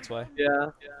meter, that's why.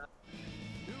 Yeah.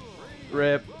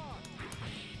 Rip.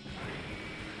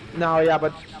 No, yeah,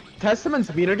 but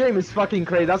Testament's meter game is fucking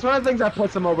crazy. That's one of the things that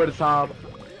puts him over the top.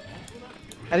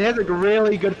 And he has like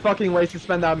really good fucking ways to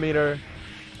spend that meter.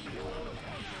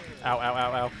 Ow, ow,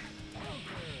 ow, ow.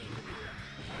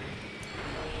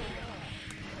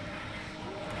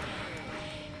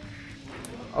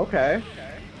 Okay.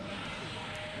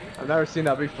 I've never seen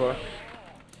that before.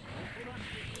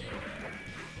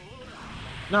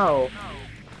 No.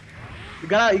 You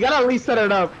gotta at least set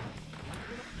it up.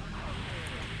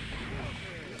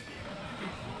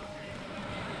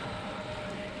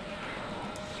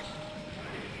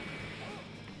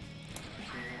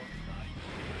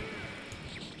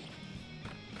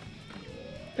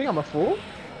 Think I'm a fool?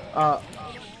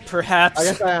 Perhaps. I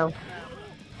guess I am.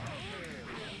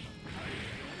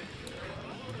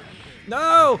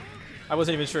 No! I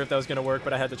wasn't even sure if that was gonna work,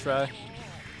 but I had to try.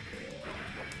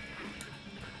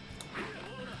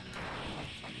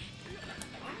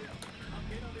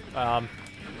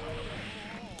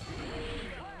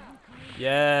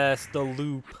 Yes, the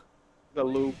loop. The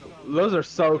loop. Those are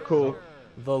so cool.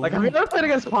 The Like, loop. have you ever played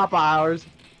against Papa Hours?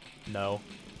 No.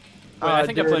 Wait, I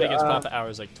think I dude, played against Papa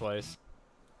Hours like twice.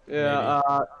 Yeah,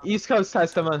 East Coast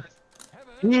Testament.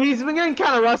 He's been getting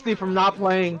kind of rusty from not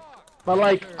playing. But,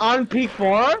 like, on peak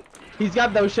form, he's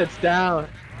got those shits down.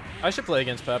 I should play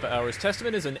against Papa Hours.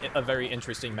 Testament is a very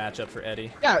interesting matchup for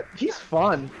Eddie. Yeah, he's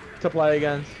fun to play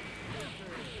against.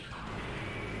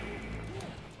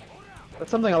 That's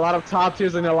something a lot of top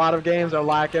tiers in a lot of games are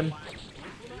lacking.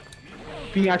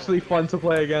 Being actually fun to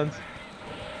play against.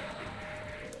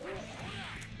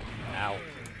 Ow.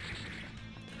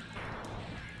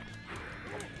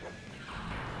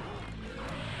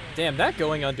 Damn, that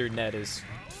going under net is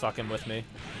fucking with me.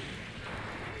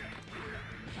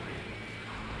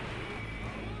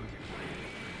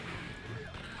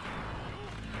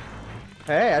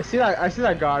 Hey, I see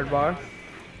that guard bar.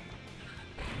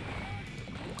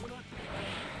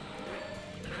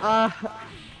 That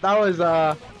was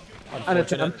an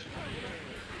Unfortunate. attempt.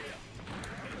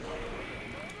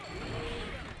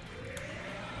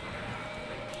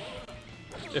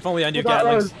 If only I knew That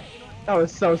Gatlings.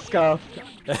 was so scuffed.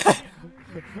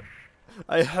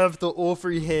 I have the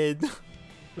overhead.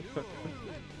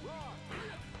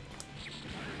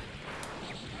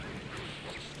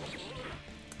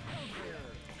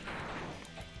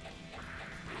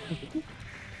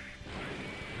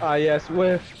 Yes,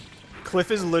 with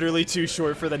Cliff is literally too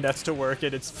short for the nets to work,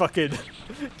 and it's fucking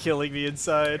killing me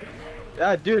inside.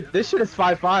 yeah, dude, this shit is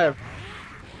 5-5.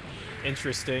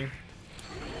 Interesting.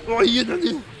 Oh,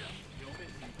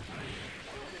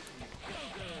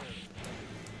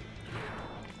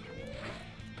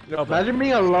 Imagine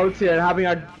being a low tier and having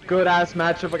a good ass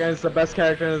matchup against the best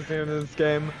character in this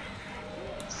game.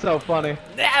 So funny.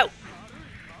 No!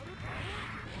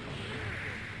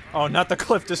 Oh, not the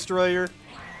Cliff Destroyer.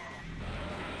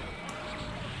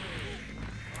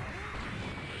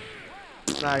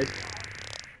 Nice.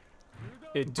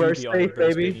 It Burst do be all the safe,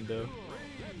 burst baby. baiting, though.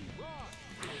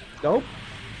 Nope.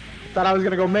 Thought I was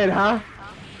gonna go mid, huh?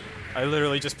 I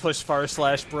literally just pushed far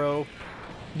slash, bro.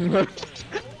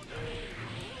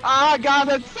 Ah, God,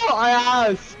 that's so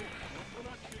ass.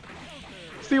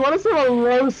 See, what is a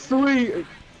low sweet?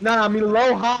 Nah, I mean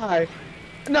low high.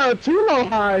 No, 2 low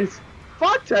highs.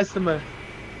 Fuck Testament.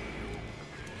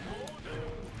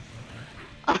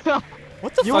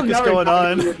 What the You will fuck is never going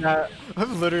fucking do on? that.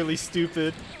 I'm literally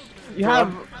stupid. You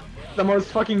have the most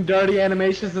fucking dirty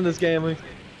animations in this game.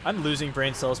 I'm losing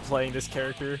brain cells playing this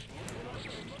character.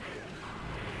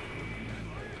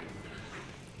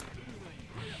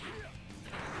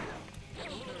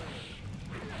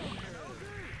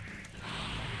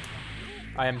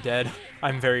 I am dead.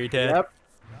 I'm very dead. Yep.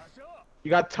 You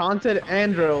got taunted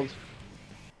and drilled.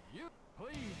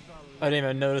 I didn't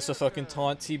even notice a fucking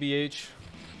taunt, TBH.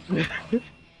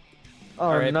 Oh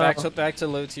Alright, no. back to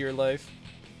low tier life.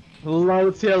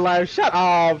 Low tier life. Shut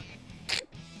up.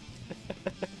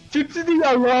 2D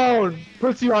alone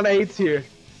puts you on A tier.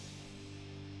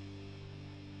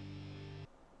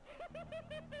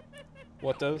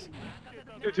 What does?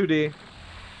 2D.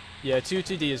 Yeah,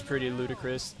 2D is pretty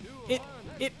ludicrous.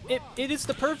 It is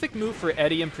the perfect move for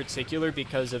Eddie in particular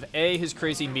because of A, his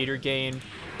crazy meter gain,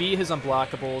 B, his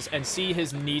unblockables, and C,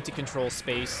 his need to control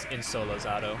space in solo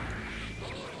Zato.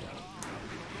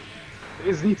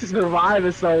 His need to survive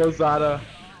is solo Zada.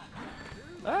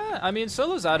 I mean,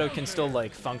 Solo Zato can still,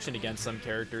 like, function against some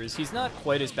characters. He's not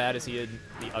quite as bad as he in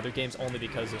the other games, only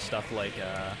because of stuff like,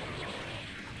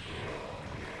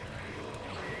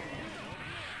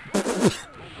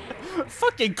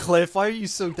 Fucking Cliff, why are you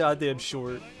so goddamn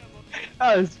short?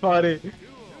 That was funny.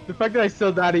 The fact that I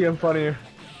still died even funnier.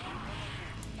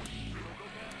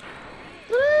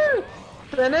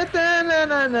 I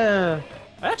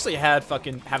actually had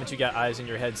fucking Haven't You Got Eyes in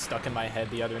Your Head stuck in my head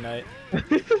the other night.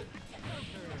 It's a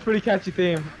pretty catchy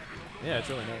theme. Yeah, it's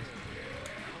really nice.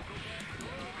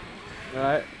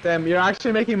 Alright. Damn, you're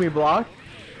actually making me block?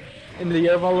 In the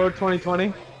year of our Lord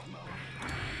 2020?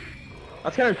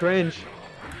 That's kind of cringe.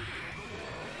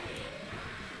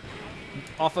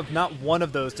 Off of not one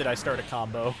of those did I start a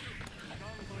combo.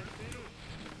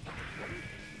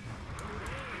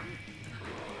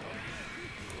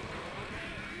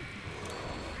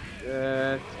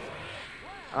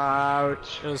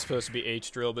 Ouch. It was supposed to be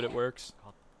H drill, but it works.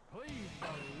 Please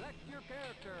select your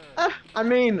character. I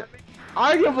mean,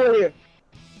 arguably,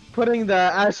 putting the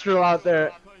Astro out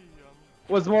there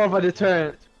was more of a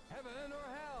deterrent Heaven or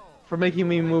hell. for making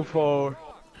me move forward.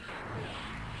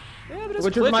 Yeah, but it's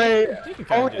Which is Cliff, my you can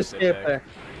kinda own just sit escape back. there.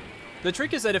 The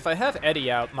trick is that if I have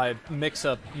Eddie out, my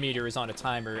mix-up meter is on a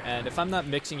timer, and if I'm not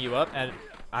mixing you up and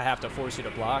I have to force you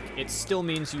to block, it still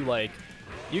means you, like,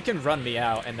 you can run me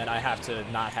out, and then I have to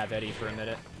not have Eddie for a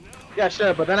minute. Yeah,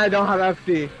 sure, but then I don't have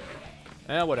FD.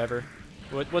 Eh, whatever.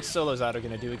 What's Solo Zato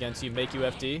gonna do against you? Make you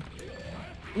FD?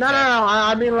 No,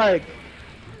 I mean, like,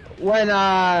 when,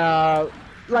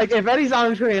 like, if Eddie's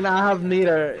on screen and I have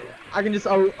meter, I can just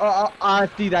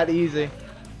FD that easy.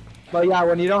 But yeah,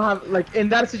 when you don't have, like, in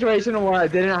that situation where I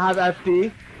didn't have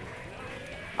FD,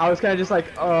 I was kind of just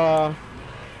like,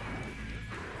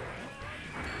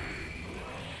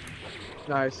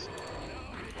 Nice.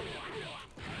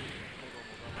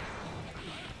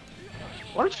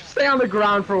 Why don't you stay on the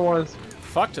ground for once?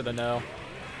 Fuck to the no.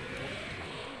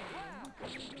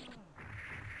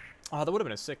 Oh, that would have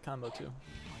been a sick combo, too.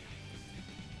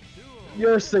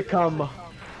 You're a sick combo.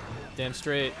 Damn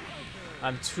straight.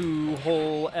 I'm two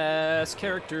whole ass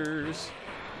characters.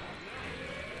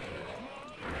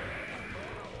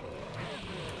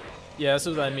 Yeah, that's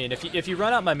what I mean. If you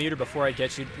run out my meter before I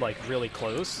get you like really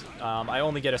close, I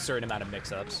only get a certain amount of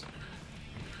mix-ups.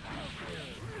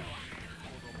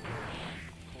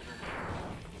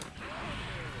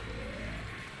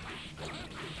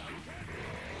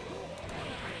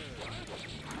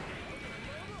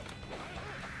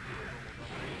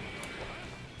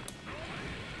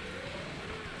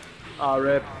 Oh,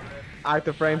 rip.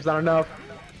 Active frame's not enough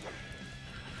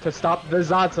to stop the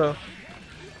Zato.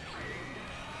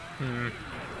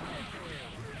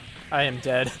 I am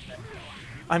dead.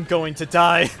 I'm going to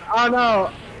die. Oh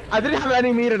no, I didn't have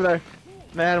any meter there.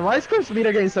 Man, why is Cliff's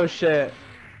meter getting so shit?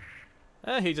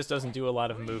 He just doesn't do a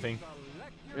lot of moving.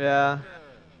 Yeah.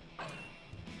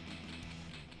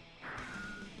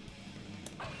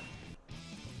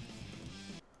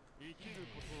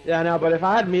 Yeah, no, but if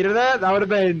I had meter there, that would have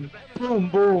been boom,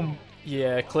 boom.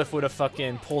 Yeah, Cliff would have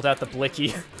fucking pulled out the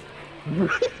blicky.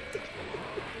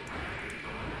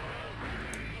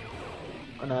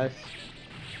 Oh, nice.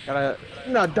 Gotta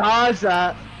no dodge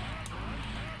that.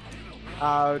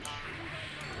 Ouch.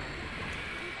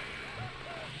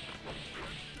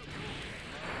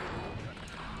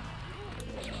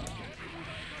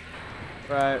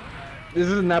 Right. This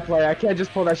is net play. I can't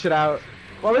just pull that shit out.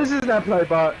 Well, this is net play,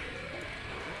 but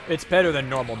It's better than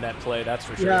normal net play, that's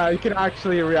for sure. yeah, you can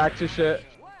actually react to shit.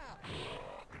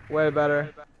 Way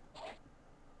better.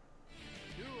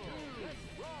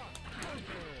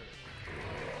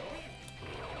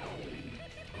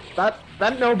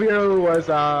 That no beer was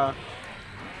ouch,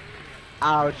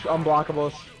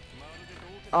 unblockables.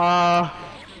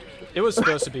 It was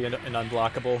supposed to be an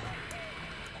unblockable.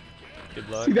 Good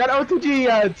luck. See that OTG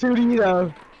 2D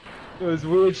though, it was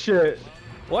weird shit.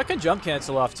 Well, I can jump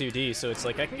cancel off 2D, so it's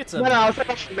like I can get some. No, it's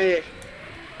like for me.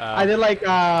 I did like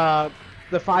the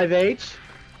 5H,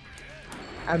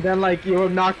 and then like you were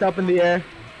knocked up in the air,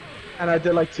 and I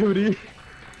did like 2D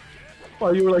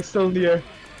while you were like still in the air.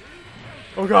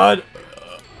 Oh god.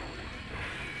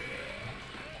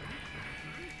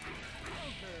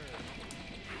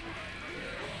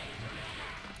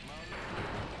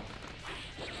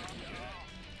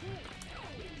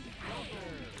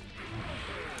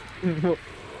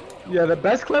 Yeah, the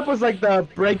best clip was like the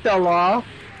break the law,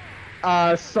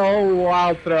 so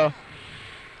wild throw.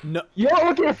 No. Yo,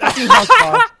 look at your fucking health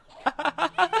bar.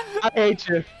 I hate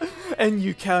you. And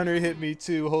you counter hit me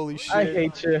too. Holy shit. I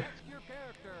hate you.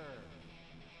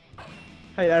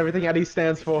 Hate everything Eddie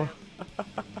stands for.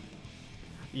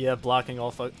 Yeah, blocking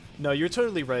all fuck. No, you're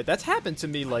totally right. That's happened to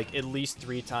me like at least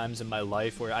 3 times in my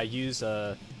life where I use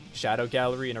a shadow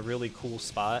gallery in a really cool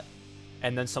spot,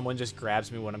 and then someone just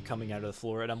grabs me when I'm coming out of the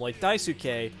floor, and I'm like,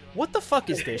 Daisuke, what the fuck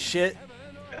is this shit?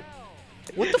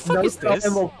 What the fuck is this?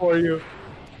 No for you.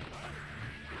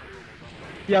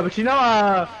 Yeah, but you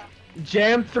know,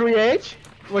 Jam 3H,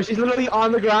 where she's literally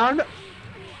on the ground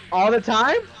all the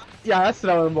time? Yeah, that's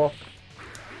throwable.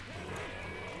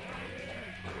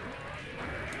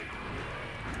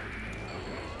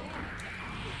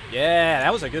 Yeah,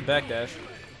 that was a good backdash.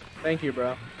 Thank you,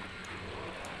 bro.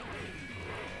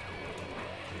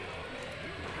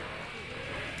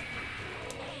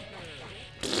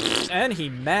 And he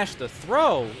mashed the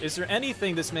throw. Is there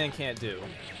anything this man can't do?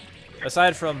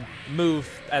 Aside from move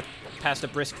past a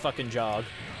brisk fucking jog.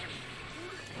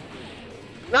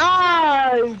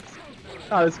 Nice!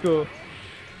 Oh, that's cool.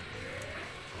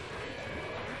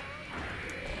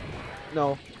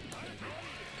 No.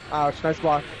 Ouch, nice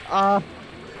block.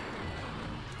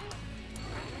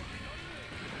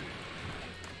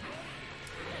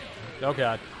 Oh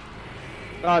god.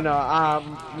 Oh no,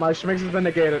 my Shmix has been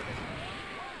negated.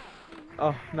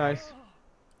 Oh, nice.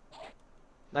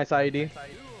 Nice IED.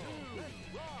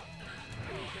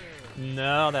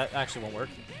 No, that actually won't work.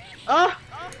 Ah!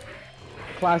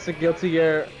 Classic Guilty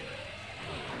Gear.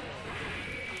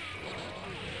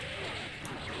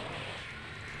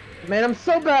 Man, I'm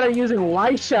so bad at using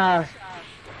Light Shadow.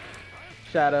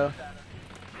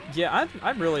 Yeah,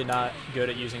 I'm really not good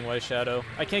at using White Shadow.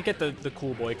 I can't get the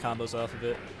cool boy combos off of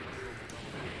it.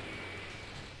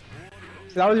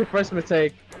 So that was your first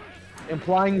mistake.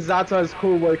 Implying Zato has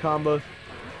cool boy combos.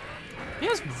 He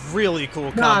has really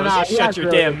cool combos. Shut your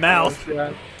damn mouth.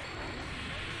 Yeah.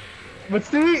 But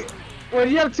see, when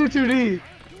you have 2-2D,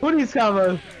 who needs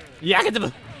combos? Yeah, get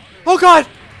the. Oh god!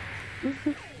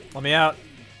 Let me out.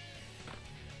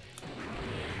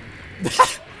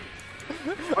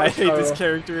 I hate this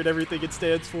character and everything it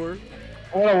stands for.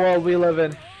 What a world we live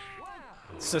in.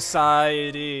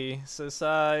 Society.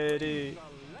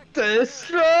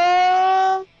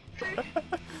 Destroy!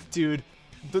 Dude,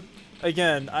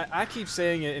 again, I keep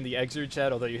saying it in the Exerd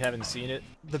chat, although you haven't seen it.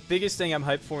 The biggest thing I'm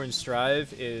hyped for in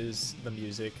Strive is the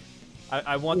music.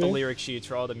 I want the lyric sheets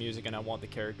for all the music, and I want the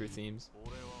character themes.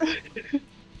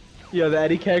 Yeah, the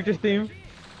Eddie character theme?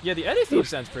 Yeah, the Eddie theme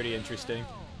sounds pretty interesting.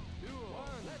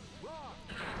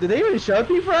 Did they even show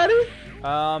theme for Eddie?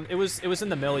 It was in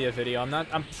the Milia video.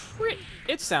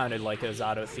 It sounded like a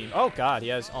Zato theme. Oh god,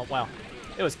 yes. Oh wow.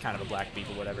 It was kind of a black beat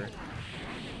or whatever.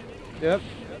 Yep.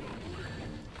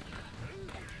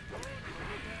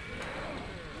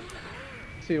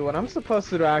 See, what I'm supposed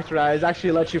to do after that is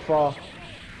actually let you fall.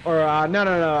 Or,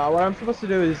 no. What I'm supposed to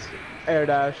do is air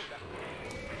dash.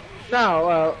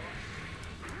 No,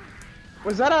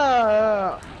 was that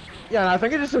a... Yeah, no, I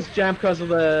think it just jammed because of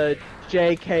the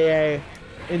JKA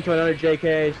into another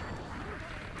JKA.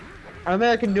 I don't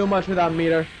think I can do much without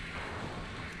meter.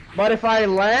 But if I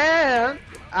land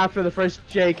after the first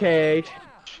JKH,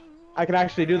 I can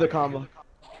actually do the combo.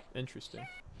 Interesting.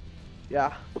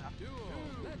 Yeah.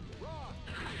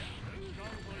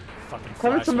 Fucking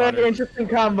Coming some very interesting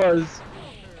combos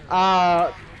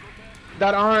that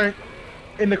aren't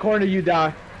in the corner you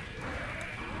die.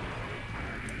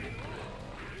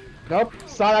 Nope,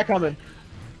 saw that coming.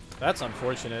 That's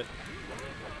unfortunate.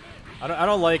 I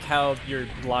don't like how you're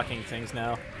blocking things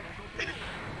now.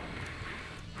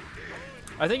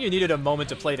 I think you needed a moment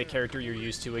to play the character you're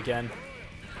used to again.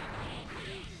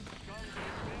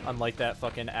 Unlike that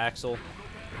fucking Axel.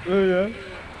 Oh yeah.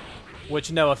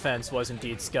 Which, no offense, was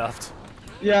indeed scuffed.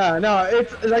 Yeah, no,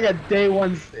 it's like a day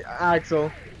one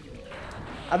Axel.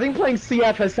 I think playing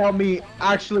CF has helped me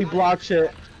actually block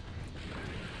shit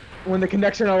when the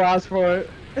connection allows for it.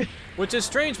 Which is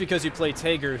strange because you play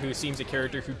Tager, who seems a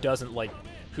character who doesn't like...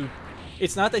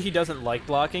 It's not that he doesn't like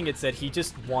blocking, it's that he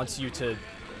just wants you to...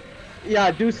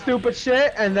 Yeah, do stupid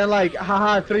shit and then like,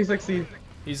 haha, 360.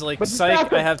 He's like,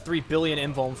 psych, I have 3 billion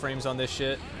invuln frames on this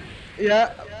shit.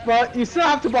 Yeah, but you still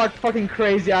have to block fucking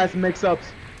crazy ass mix-ups.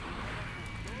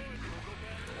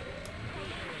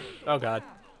 Oh god.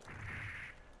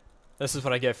 This is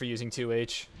what I get for using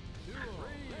 2H.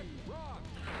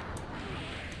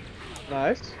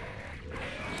 Nice.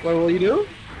 What will you do?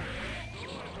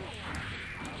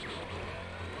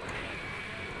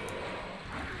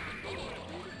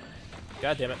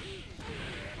 God damn it.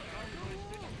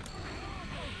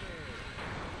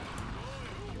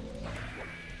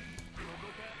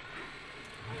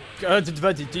 Oh!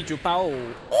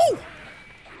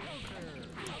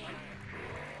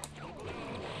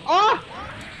 Ah!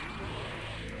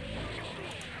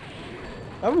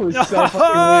 That was so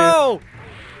fucking weird.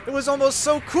 It was almost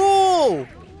so cool!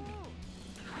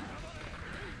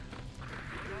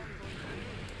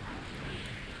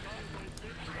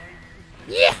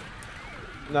 Yeah!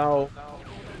 No.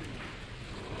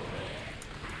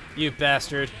 You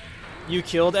bastard. You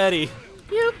killed Eddie.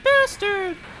 You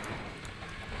bastard!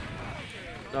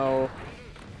 No.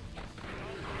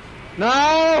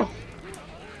 No!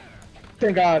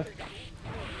 Thank God.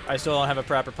 I still don't have a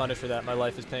proper punish for that. My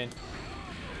life is pain.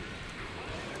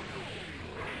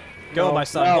 Go, No, my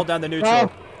son. no, Hold down the neutral.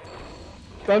 no.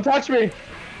 Don't touch me.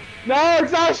 No,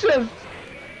 exhaustion!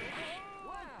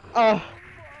 God,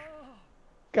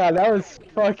 that was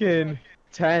fucking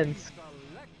tense.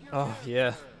 Oh,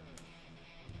 yeah.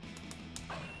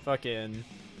 Fucking...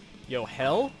 Yo,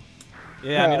 hell?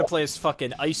 Yeah, I'm gonna play as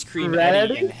fucking Ice Cream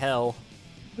Eddie in hell.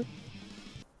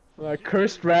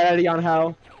 Cursed Red Eddie on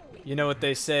hell. You know what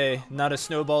they say, not a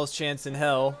snowball's chance in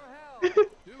hell.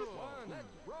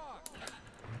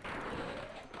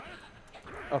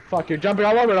 Oh fuck, you're jumping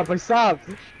all over the place, stop!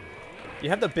 You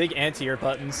have the big anti-air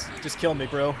buttons. Just kill me,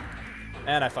 bro.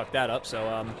 And I fucked that up,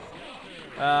 so,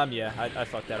 yeah, I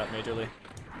fucked that up majorly.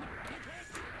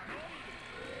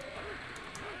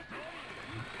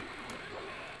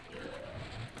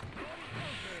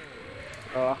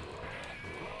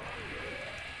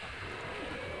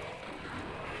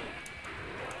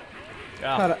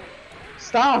 Ah,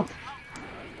 Stop!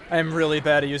 I am really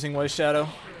bad at using White Shadow.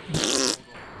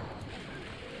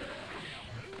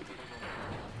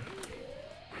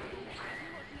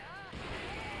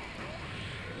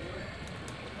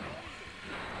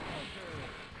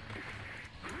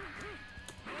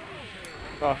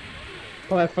 Oh,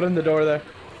 put my foot in the door there.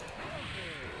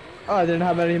 Oh, I didn't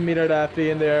have any meter to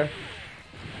be in there.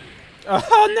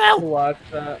 Oh no! Watch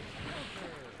that.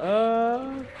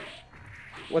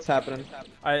 What's happening?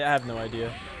 I have no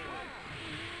idea.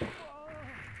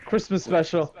 Christmas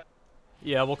special.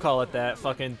 Yeah, we'll call it that.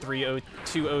 Fucking 2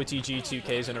 OTG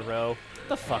 2Ks in a row.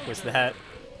 The fuck was that?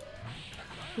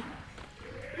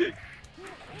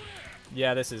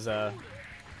 Yeah, this is, That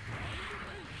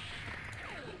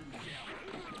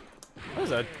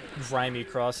was a grimy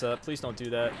cross-up. Please don't do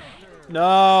that.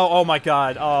 No! Oh my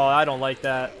god. Oh, I don't like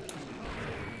that.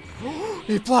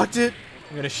 He blocked it!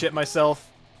 I'm gonna shit myself.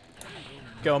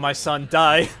 Go, my son,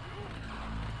 die.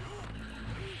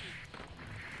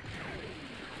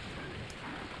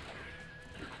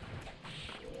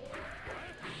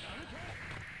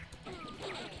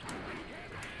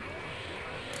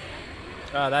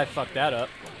 Ah, that fucked that up.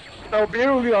 No,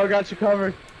 beautiful, I got you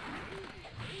covered.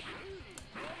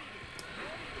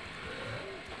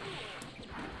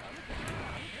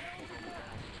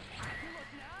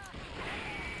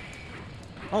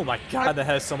 Oh my god, that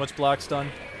has so much block stun.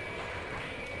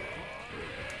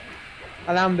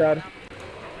 And I'm dead.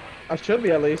 I should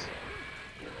be at least.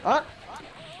 Ah!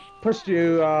 Pushed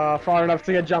you far enough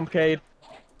to get jump Cade.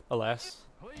 Alas.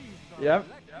 Yep.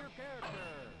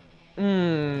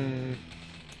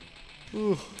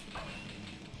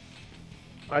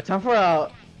 Alright, time for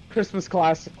a Christmas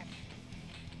classic.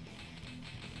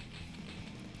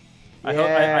 I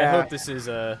hope this is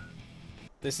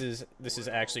this is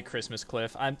actually Christmas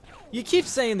Cliff. You keep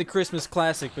saying the Christmas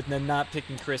classic but then not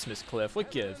picking Christmas Cliff.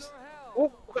 What gives?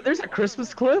 Oh, there's a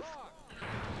Christmas Cliff?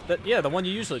 Yeah, the one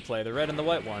you usually play, the red and the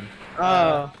white one.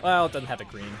 Oh. Well, it doesn't have a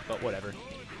green, but whatever.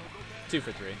 2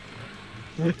 for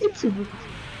 3.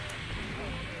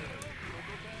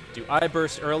 Do I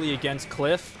burst early against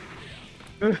Cliff?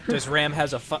 Does Ram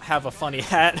have a funny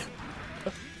hat?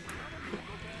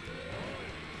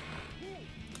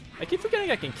 I keep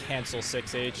forgetting I can cancel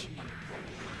 6H.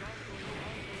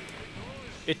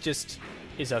 It just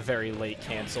is a very late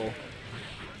cancel.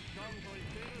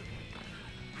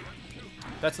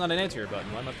 That's not an anti-air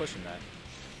button. Why am I pushing that?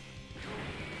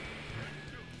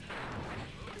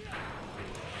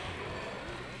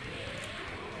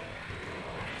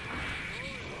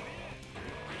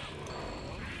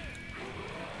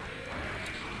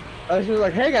 I was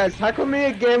like, hey guys, how come me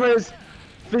a gamer is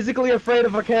physically afraid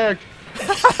of a character?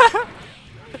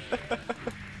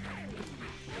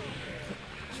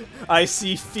 I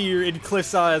see fear in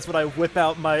Cliff's eyes when I whip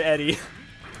out my Eddie.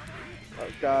 Oh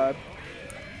god.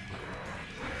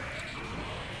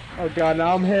 Oh god,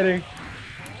 now I'm hitting.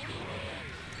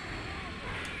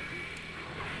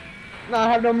 No,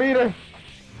 I have no meter.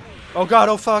 Oh god,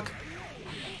 oh fuck.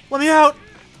 Let me out!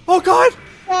 Oh god!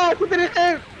 Oh, put it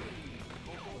in!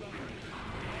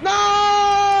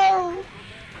 No!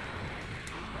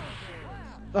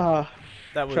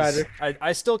 That was... tragic.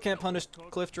 I still can't punish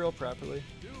Cliff Drill properly.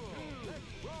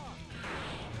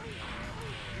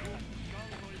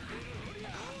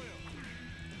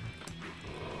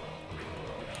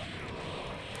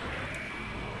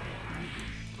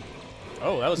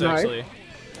 Oh, that was Nice. actually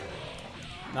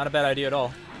not a bad idea at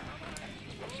all.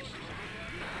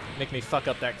 Make me fuck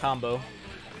up that combo.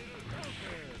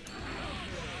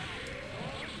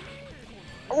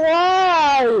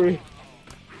 Why?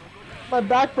 My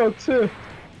back broke too.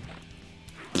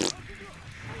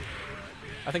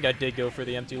 I think I did go for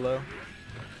the empty low.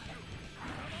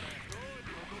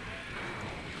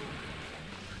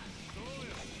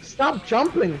 Stop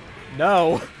jumping.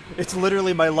 No, it's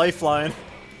literally my lifeline.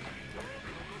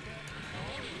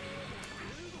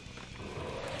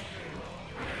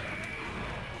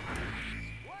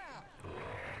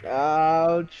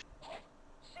 Ouch.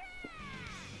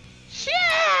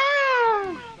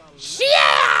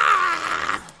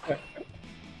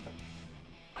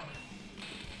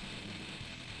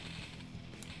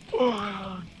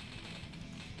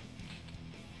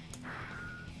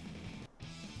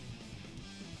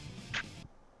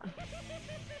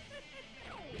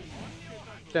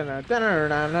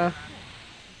 Da-na-da-na-na-na.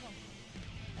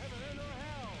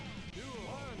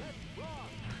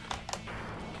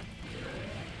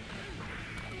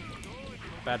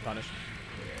 Bad punish.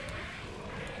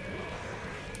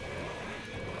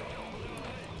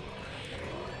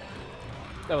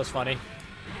 That was funny.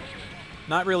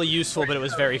 Not really useful, but it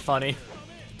was very funny.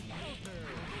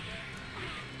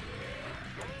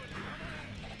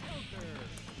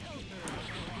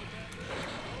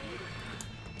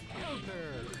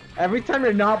 Every time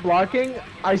you're not blocking,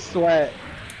 I sweat.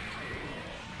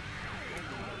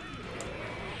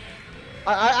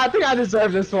 I think I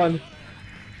deserve this one.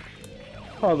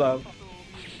 Hold up.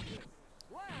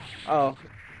 Oh.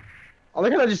 I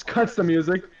like how that just cuts the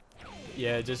music.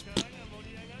 Yeah, just... Is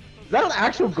that an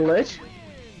actual glitch?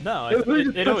 No, It literally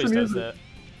just it cuts always the does music.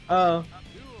 that. Oh.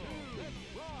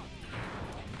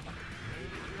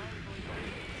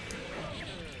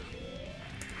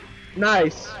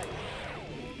 Nice.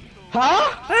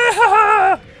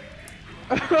 Huh?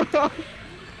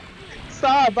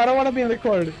 Stop, I don't want to be in the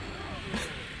corner.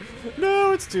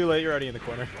 No, it's too late. You're already in the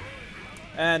corner.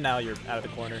 And now you're out of the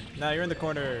corner. Now you're in the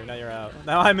corner. Now you're out.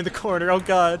 Now I'm in the corner. Oh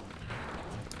god.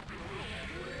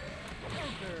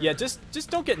 Yeah, just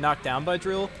don't get knocked down by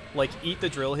drill. Like, eat the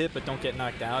drill hit, but don't get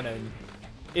knocked down, and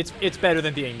it's better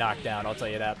than being knocked down, I'll tell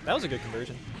you that. That was a good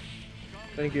conversion.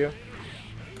 Thank you.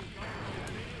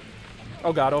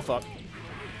 Oh god, oh fuck.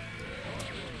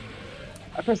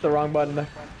 I pressed the wrong button there.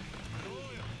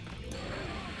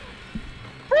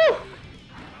 Woo!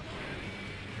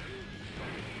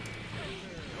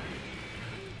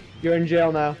 You're in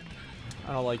jail now.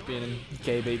 I don't like being in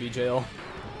gay baby jail.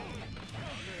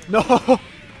 No!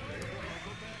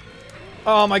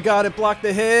 Oh my god, it blocked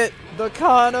the hit! The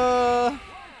Kana!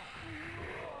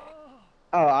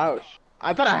 Oh, ouch.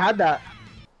 I thought I had that.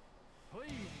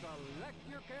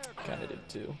 Kinda did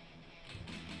too.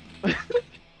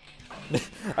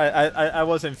 I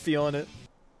wasn't feeling it.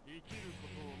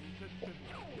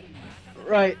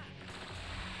 Right.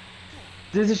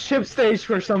 This is chip stage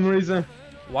for some reason.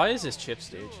 Why is this chip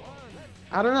stage?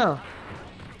 I don't know.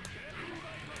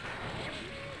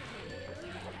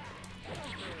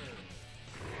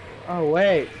 Oh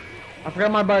wait, I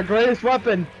forgot my greatest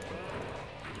weapon.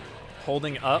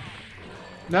 Holding up?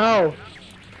 No.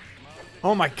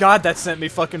 Oh my god, that sent me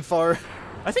fucking far.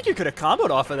 I think you could have comboed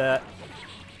off of that.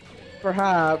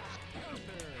 Perhaps.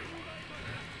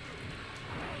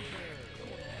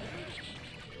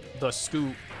 The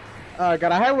scoop. Oh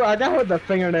god, I got with the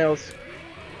fingernails.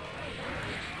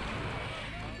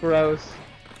 Gross.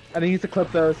 I need to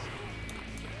clip those.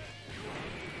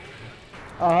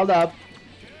 Oh, hold up.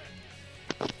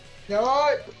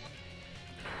 No.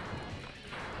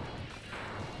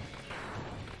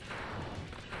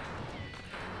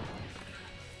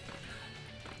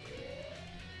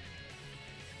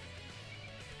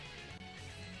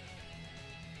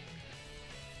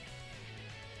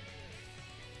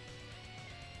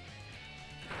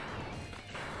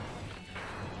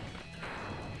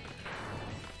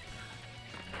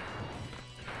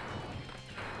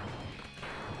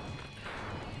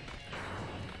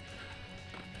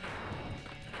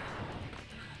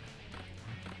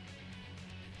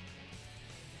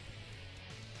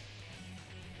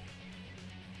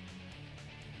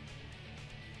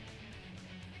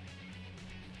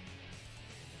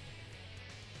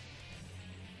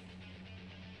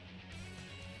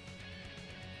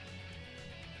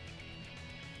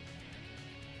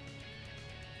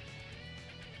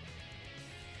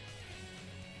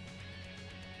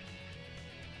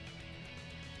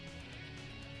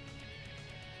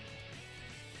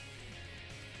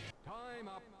 Time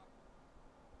up.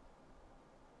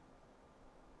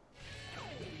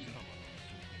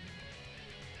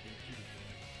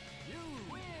 You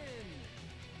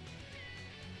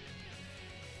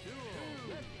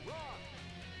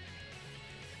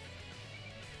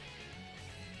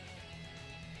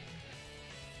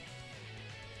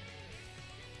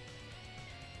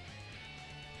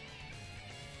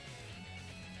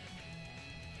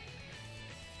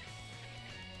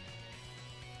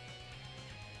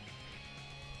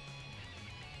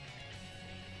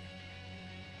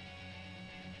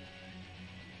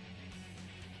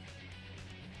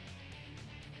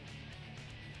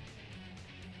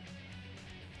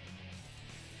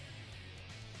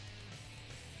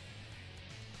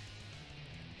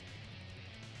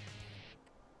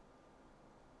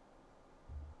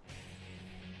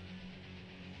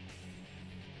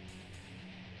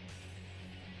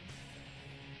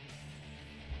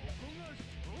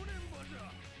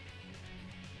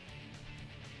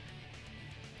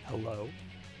Hello?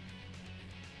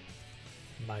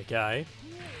 My guy?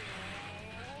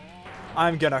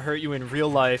 I'm gonna hurt you in real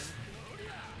life.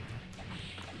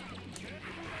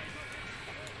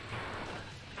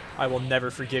 I will never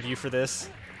forgive you for this.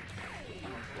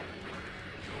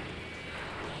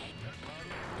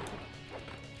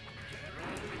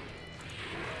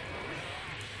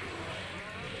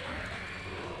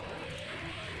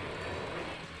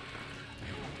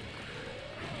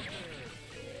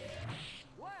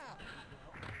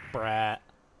 Brat.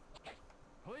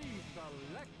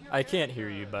 I can't hear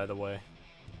you, by the way.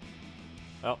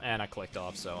 Oh, and I clicked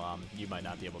off, so you might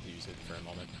not be able to use it for a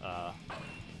moment.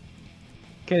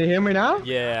 Can you hear me now?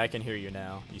 Yeah, I can hear you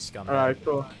now. You scumbag. All right,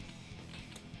 cool.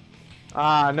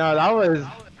 No,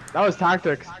 that was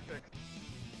tactics.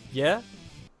 Yeah?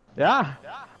 Yeah.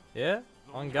 Yeah?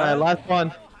 On All right, God? last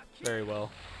one. Very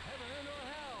well.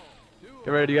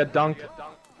 Get ready to get dunked.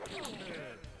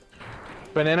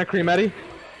 Banana cremetti.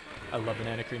 I love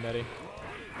banana cremetti.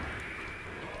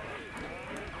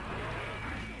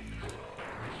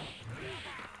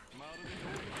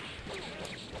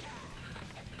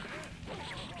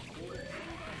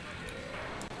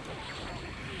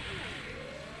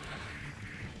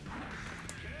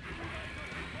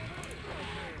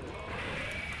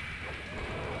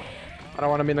 I don't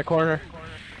want to be in the corner.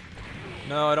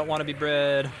 No, I don't want to be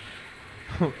bread.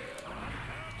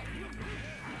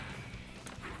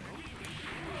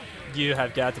 You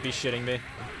have got to be shitting me.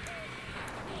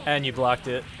 And you blocked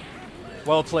it.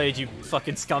 Well played, you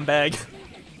fucking scumbag.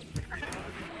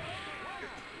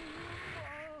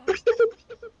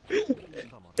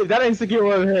 If that insecure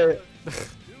would have hit.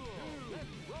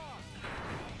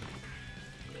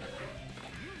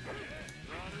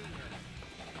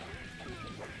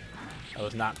 That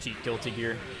was not peak Guilty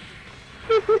Gear.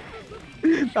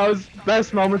 That was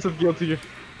best moments of Guilty Gear.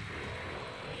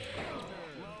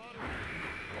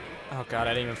 Oh god,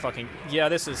 I didn't even fucking... Yeah,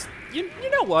 this is... You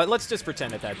know what? Let's just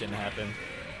pretend that didn't happen.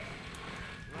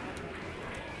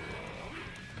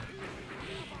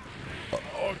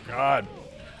 Oh god.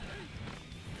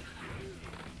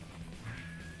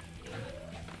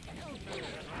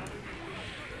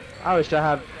 I wish I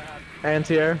had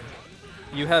anti-air.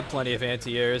 You have plenty of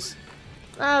anti-airs.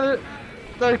 They're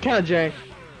kind of jank.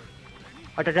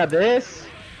 Like I got this,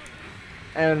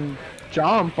 and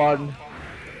jump on,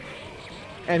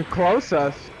 and close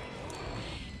us.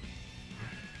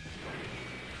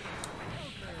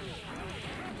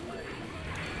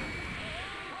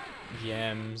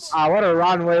 Yams. Ah, what a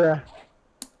run way to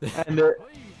end it.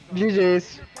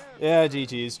 GG's. Yeah,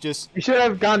 GG's. Just... You should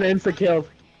have gotten insta-killed.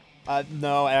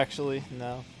 No, actually,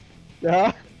 no.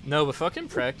 Yeah? No, but fucking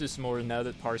practice more now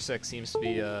that parsec seems to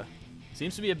be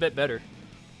a bit better.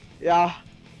 Yeah.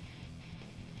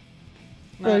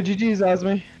 Nah. GG's,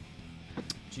 Osme.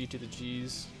 G to the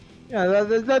G's. Yeah,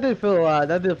 that did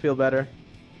feel better.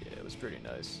 Yeah, it was pretty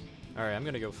nice. Alright, I'm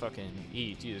gonna go fucking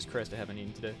eat. Jesus Christ, I haven't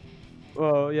eaten today.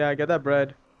 Whoa, yeah, get that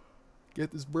bread.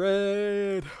 Get this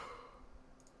bread.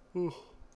 Ooh.